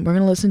we're going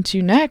to listen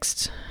to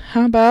next.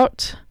 How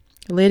about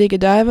Lady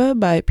Godiva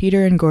by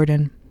Peter and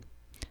Gordon?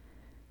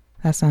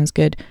 That sounds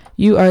good.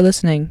 You are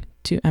listening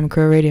to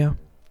mcrowradio.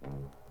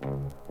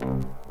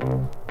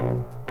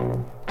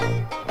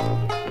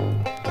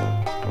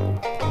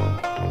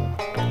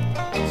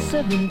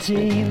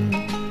 17,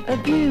 a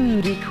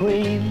beauty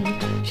queen.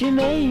 She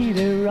made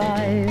a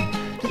ride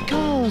that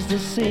caused a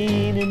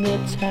scene in the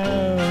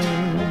town.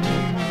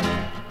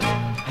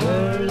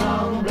 Her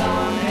long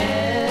blonde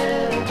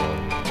hair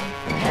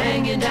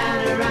hanging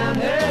down around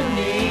her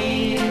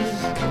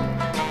knees.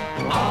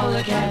 All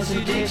the cats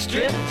who dig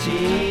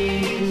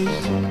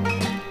striptease,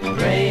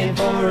 praying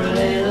for a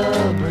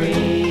little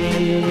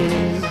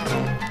breeze.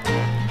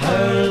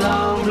 Her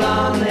long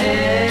blonde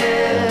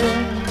hair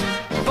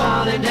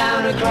falling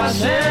down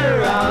across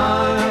her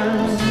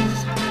arms,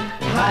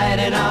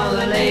 hiding all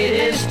the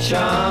latest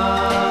charms.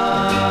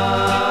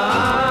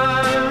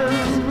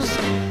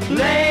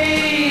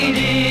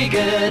 Lady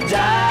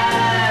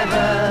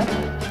Godiva,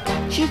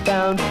 she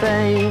found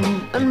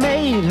fame and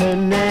made her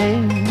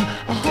name.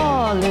 A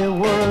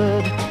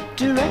Hollywood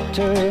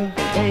director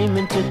came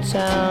into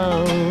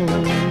town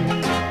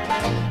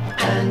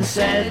and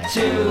said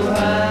to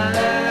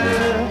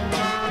her,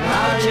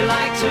 how'd you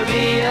like to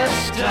be a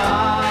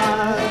star?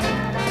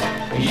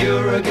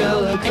 You're a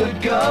girl who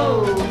could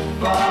go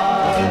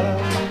far,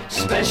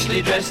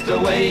 especially dressed the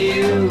way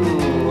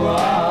you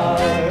are.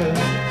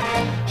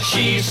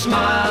 She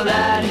smiled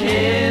at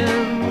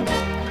him,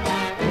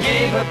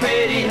 gave her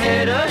pretty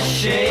head a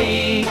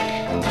shake.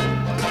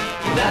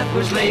 That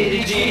was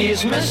Lady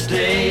G's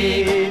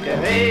mistake.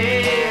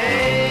 Hey,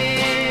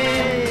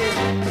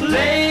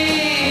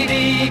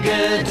 Lady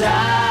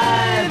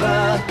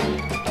Godiva,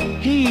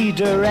 he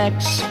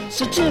directs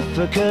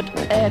Certificate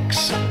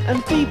X,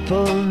 and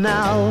people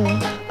now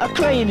are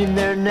craning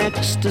their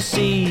necks to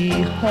see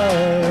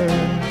her.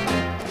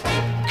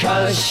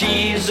 'Cause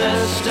she's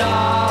a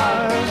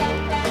star,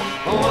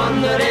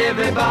 one that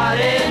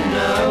everybody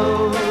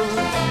knows.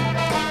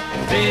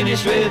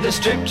 Finished with the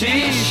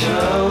striptease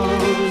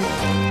shows,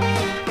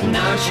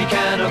 now she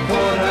can't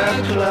afford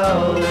her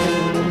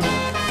clothes.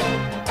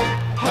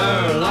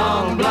 Her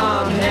long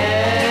blonde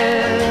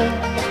hair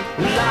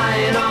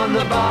lying on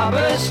the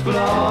barber's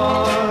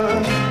floor,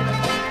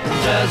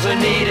 doesn't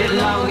need it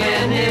long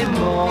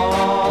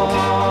anymore.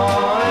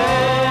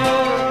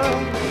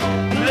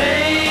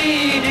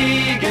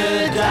 Lady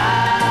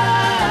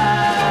Godiva.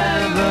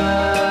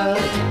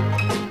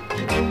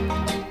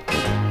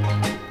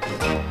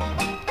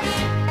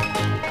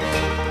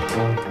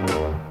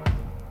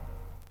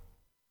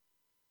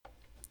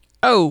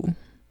 Oh.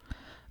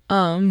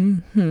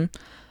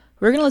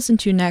 We're gonna listen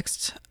to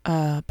next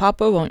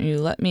Papa Won't You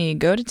Let Me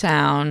Go to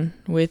Town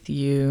With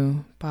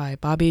You by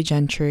Bobby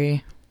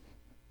Gentry.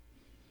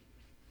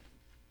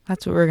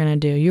 That's what we're gonna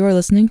do. You are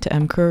listening to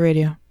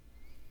mcrowradio.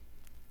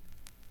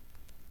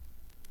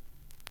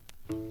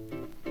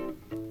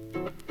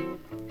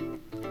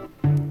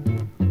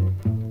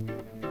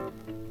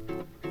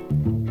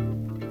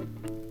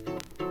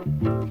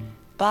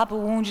 Papa,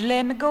 won't you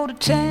let me go to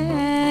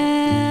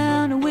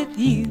town with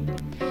you?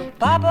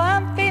 Papa,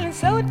 I'm feeling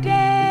so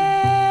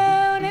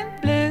down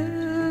and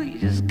blue. You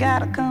just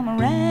gotta come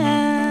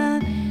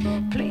around,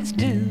 please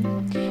do.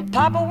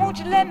 Papa, won't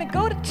you let me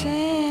go to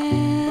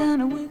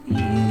town with you?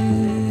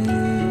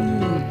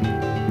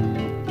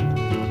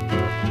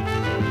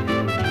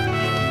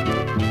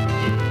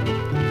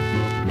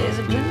 There's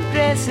a blue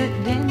dress at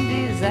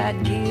Dendy's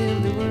I'd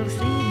give the world to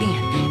see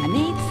again. I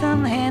need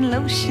some hand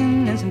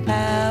lotion and some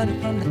powder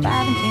from the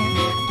 5 and 10.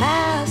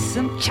 Buy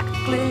some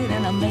chocolate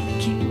and I'll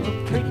make you a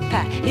pretty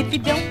pie. If you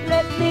don't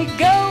let me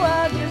go,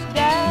 I'll just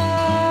die.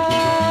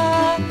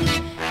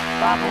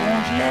 Papa,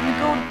 won't you let me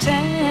go to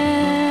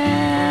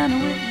town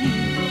with you?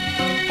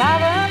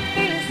 Papa, I'm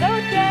feeling so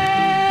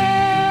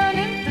down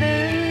and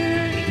blue.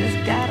 You just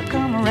gotta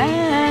come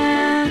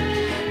around,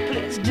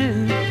 please do.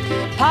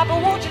 Papa,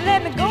 won't you let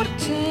me go to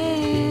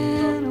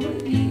town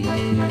with you?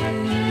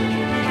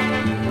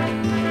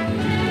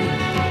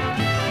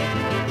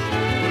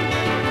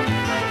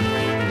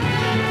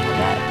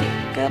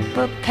 Up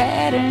a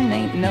pattern,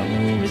 ain't no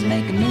is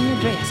making me a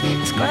dress.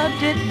 I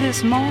scrubbed it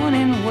this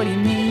morning, what do you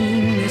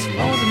mean? This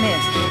floor's a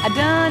mess. I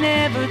done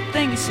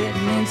everything you said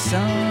and then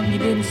some you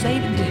didn't say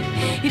to do.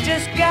 You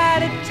just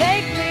gotta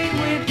take me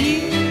with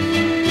you.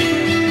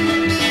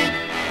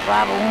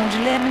 Papa, won't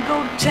you let me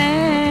go to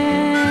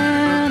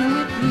town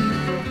with you?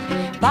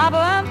 Papa,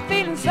 I'm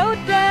feeling so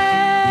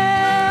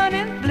down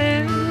and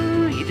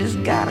blue. You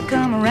just gotta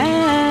come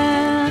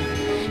around,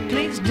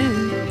 please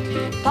do.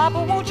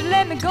 Papa, won't you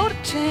let me go to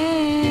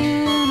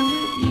town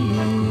with you?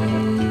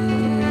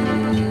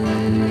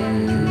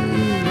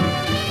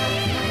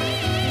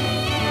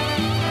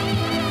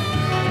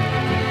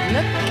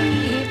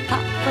 Lucky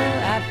Papa,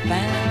 I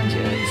found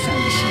your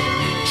Sunday shirt.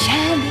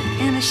 Shined it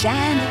and I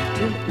shined it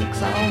till it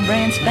looks all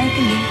brand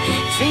spanking new.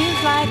 Seems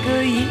like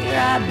a year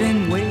I've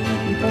been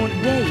waiting for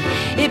today.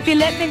 If you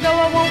let me go,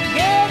 I won't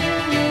get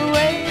in your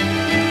way.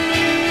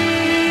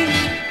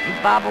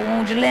 Papa,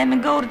 won't you let me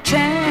go to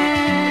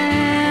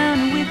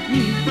town with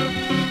you?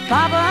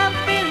 Papa, I'm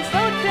feeling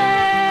so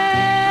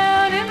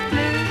down and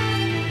blue.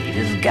 You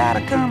just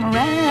gotta come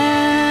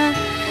around,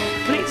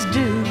 please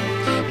do.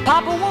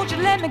 Papa, won't you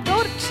let me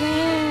go to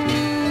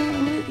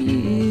town with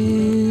you?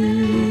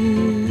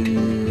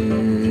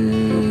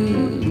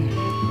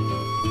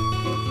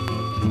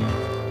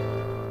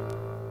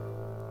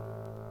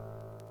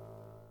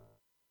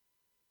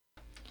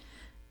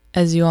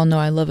 As you all know,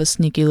 I love a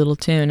sneaky little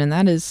tune, and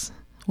that is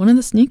one of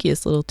the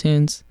sneakiest little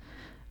tunes.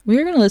 We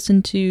are going to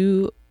listen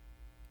to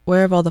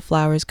Where Have All the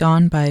Flowers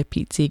Gone by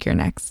Pete Seeger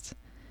next.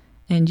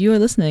 And you are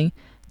listening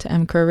to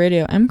M-Crow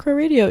Radio. M-Crow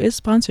Radio is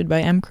sponsored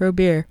by M-Crow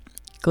Beer,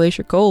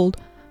 Glacier Cold,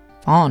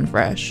 Fawn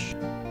Fresh.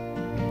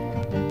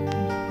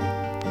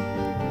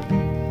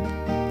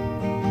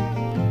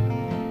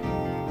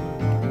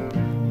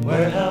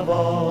 Where have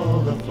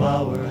all the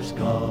flowers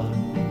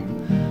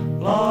gone?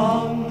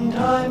 Long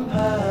time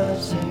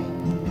passing.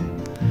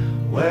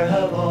 Where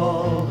have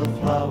all the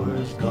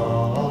flowers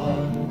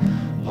gone?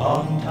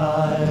 Long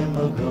time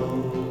ago.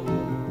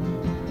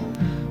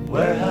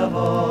 Where have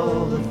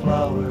all the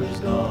flowers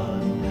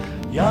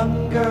gone?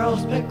 Young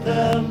girls pick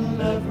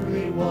them,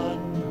 everyone.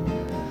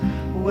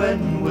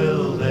 When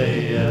will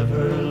they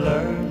ever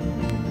learn?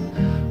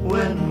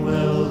 When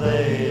will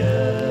they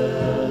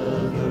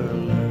ever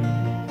learn?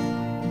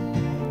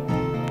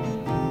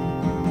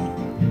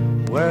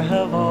 Where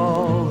have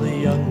all the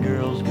young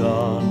girls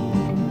gone?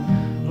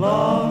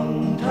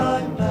 Long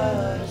time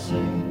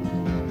passing.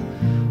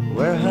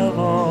 Where have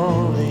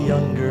all the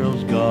young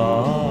girls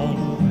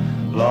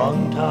gone?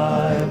 Long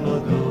time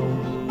ago.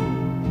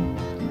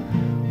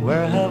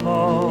 Where have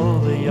all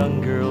the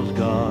young girls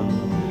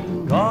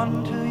gone?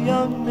 Gone to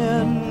young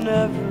men,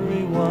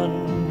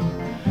 everyone.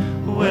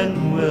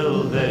 When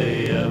will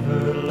they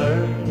ever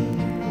learn?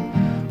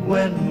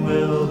 When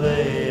will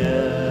they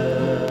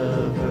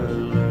ever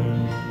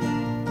learn?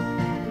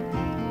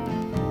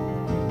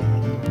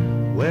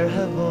 Where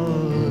have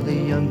all the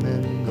young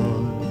men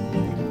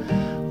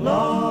gone?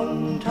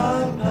 Long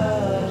time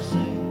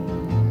passing.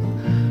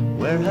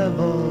 Where have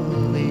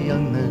all the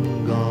young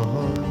men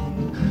gone?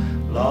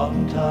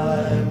 Long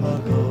time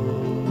ago.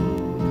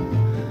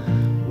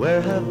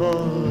 Where have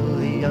all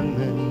the young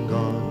men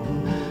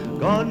gone?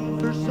 Gone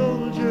for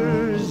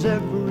soldiers,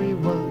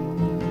 everyone.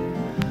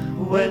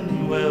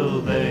 When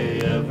will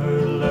they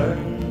ever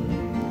learn?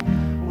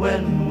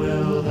 When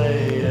will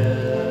they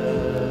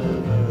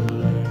ever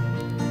learn?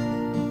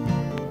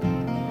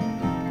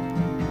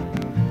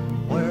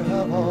 Where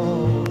have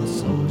all the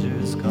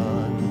soldiers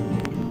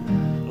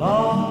gone?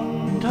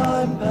 Long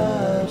time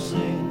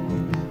passing.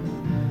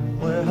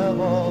 Where have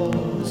all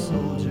the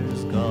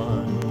soldiers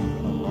gone?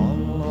 A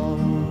long,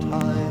 long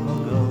time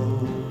ago.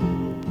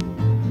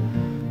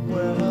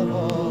 Where have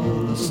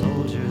all the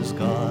soldiers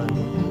gone?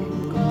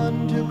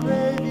 Gone to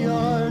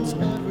graveyards,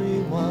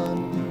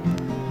 everyone.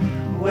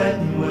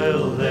 When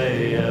will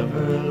they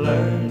ever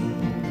learn?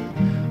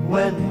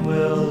 When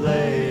will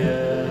they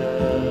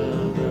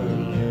ever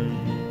learn?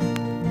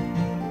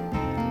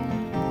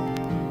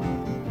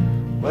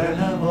 Where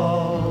have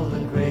all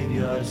the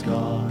graveyards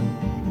gone?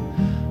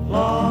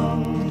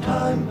 Long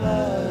time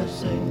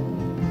passing.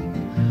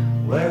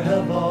 Where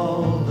have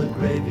all the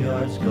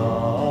graveyards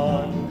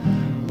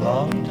gone?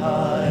 Long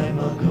time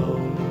ago.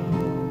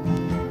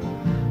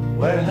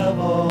 Where have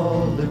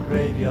all the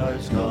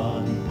graveyards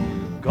gone?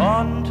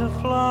 Gone to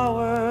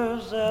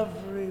flowers,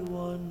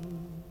 everyone.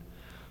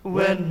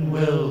 When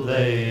will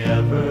they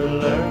ever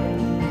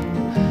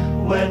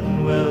learn?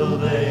 When will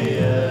they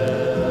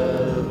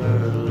ever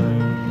learn?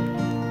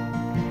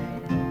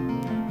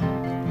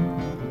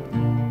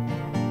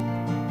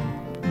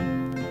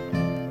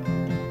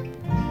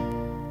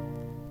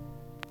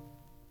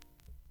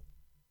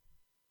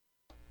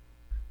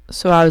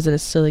 So I was in a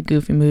silly,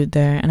 goofy mood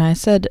there, and I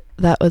said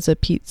that was a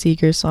Pete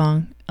Seeger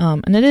song.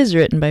 And it is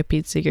written by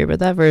Pete Seeger, but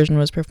that version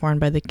was performed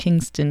by the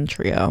Kingston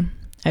Trio,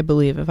 I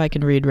believe, if I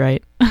can read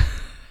right.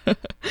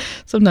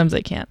 Sometimes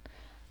I can't.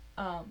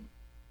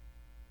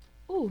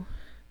 Ooh.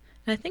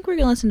 And I think we're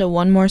going to listen to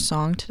one more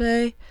song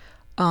today.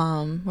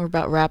 We're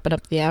about wrapping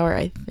up the hour,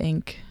 I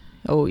think.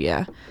 Oh,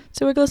 yeah.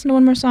 So we're going to listen to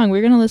one more song.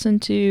 We're going to listen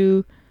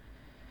to...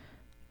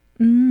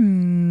 we're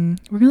going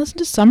to listen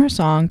to Summer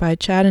Song by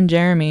Chad and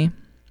Jeremy.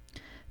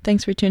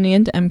 Thanks for tuning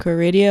in to M-Crow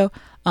Radio.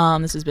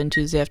 This has been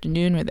Tuesday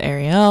Afternoon with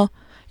Ariel.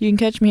 You can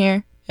catch me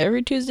here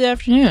every Tuesday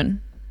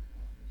afternoon.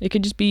 It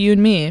could just be you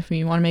and me if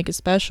you want to make it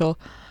special.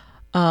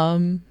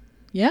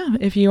 yeah,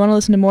 if you want to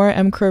listen to more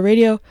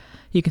mcrowradio,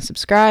 you can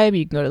subscribe,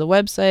 you can go to the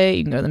website,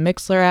 you can go to the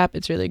Mixler app,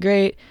 it's really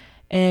great.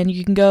 And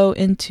you can go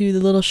into the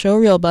little show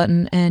reel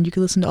button and you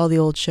can listen to all the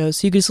old shows.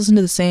 So you can just listen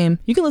to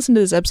you can listen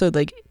to this episode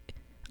like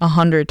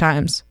 100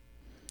 times.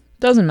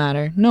 Doesn't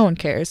matter. No one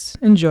cares.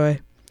 Enjoy.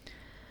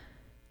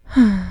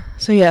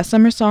 So yeah,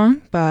 Summer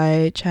Song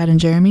by Chad and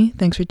Jeremy.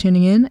 Thanks for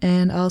tuning in,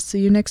 and I'll see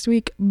you next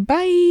week.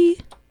 Bye!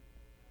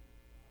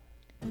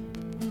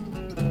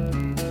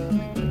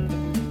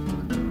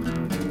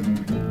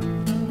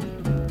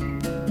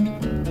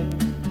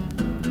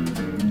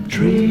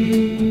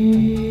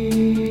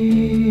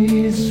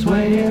 Trees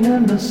swaying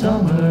in the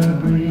summer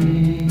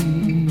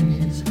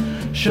breeze,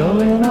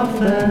 showing off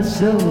their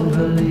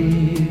silver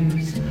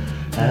leaves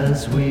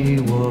as we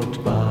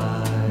walked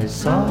by.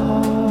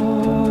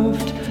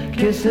 Soft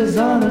kisses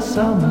on a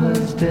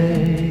summer's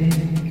day,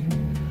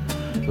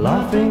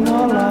 laughing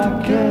all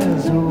our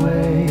cares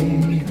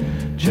away,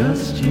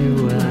 just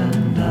you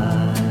and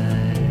I.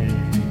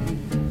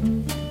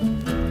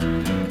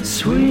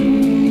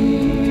 Sweet,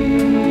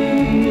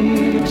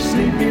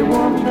 sleepy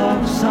warmth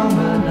of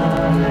summer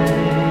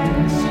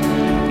nights,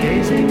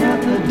 gazing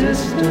at the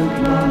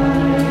distant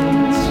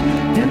lights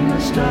in the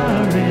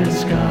starry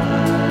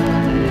sky.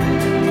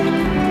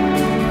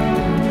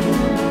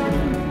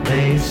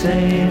 They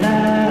say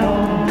that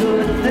all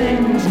good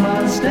things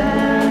must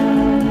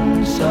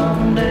end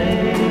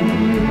someday.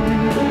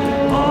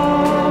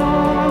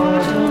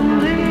 Autumn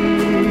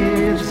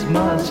leaves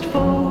must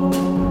fall.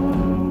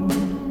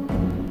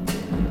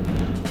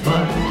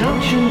 But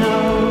don't you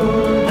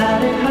know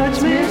that it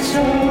hurts me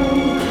so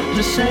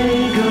to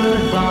say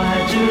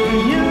goodbye to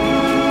you?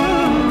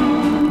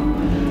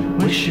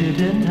 Wish you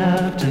didn't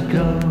have to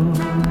go.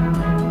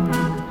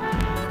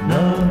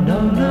 No, no,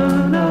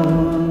 no, no.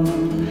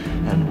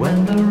 And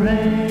when the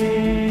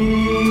rain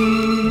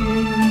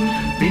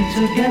beats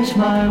against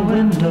my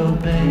window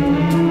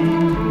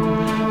pane,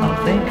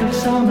 I'll think of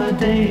summer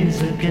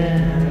days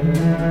again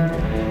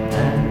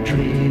and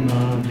dream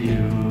of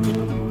you.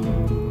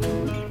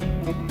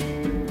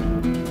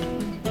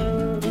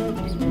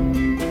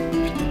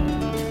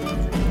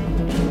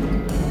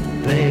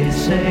 They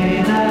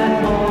say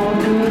that all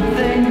good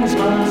things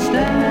must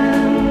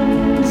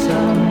end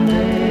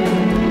someday.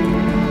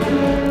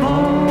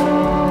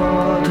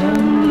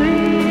 Autumn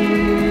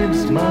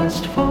leaves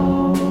must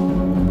fall.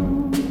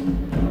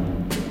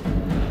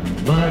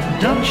 But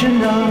don't you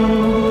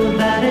know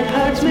that it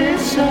hurts me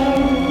so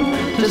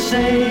to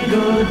say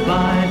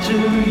goodbye to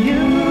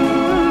you?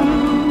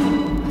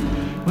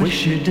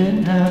 Wish you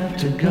didn't have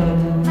to go.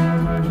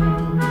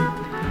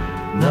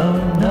 No,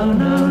 no,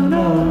 no,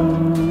 no.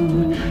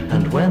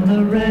 And when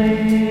the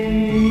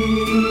rain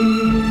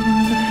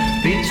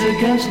beats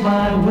against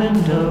my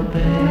window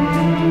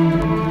pane,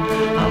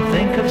 I'll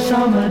think of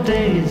summer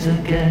days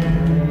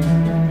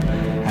again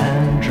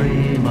and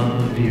dream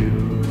of you.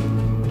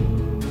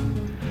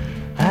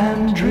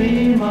 And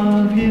dream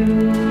of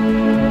you.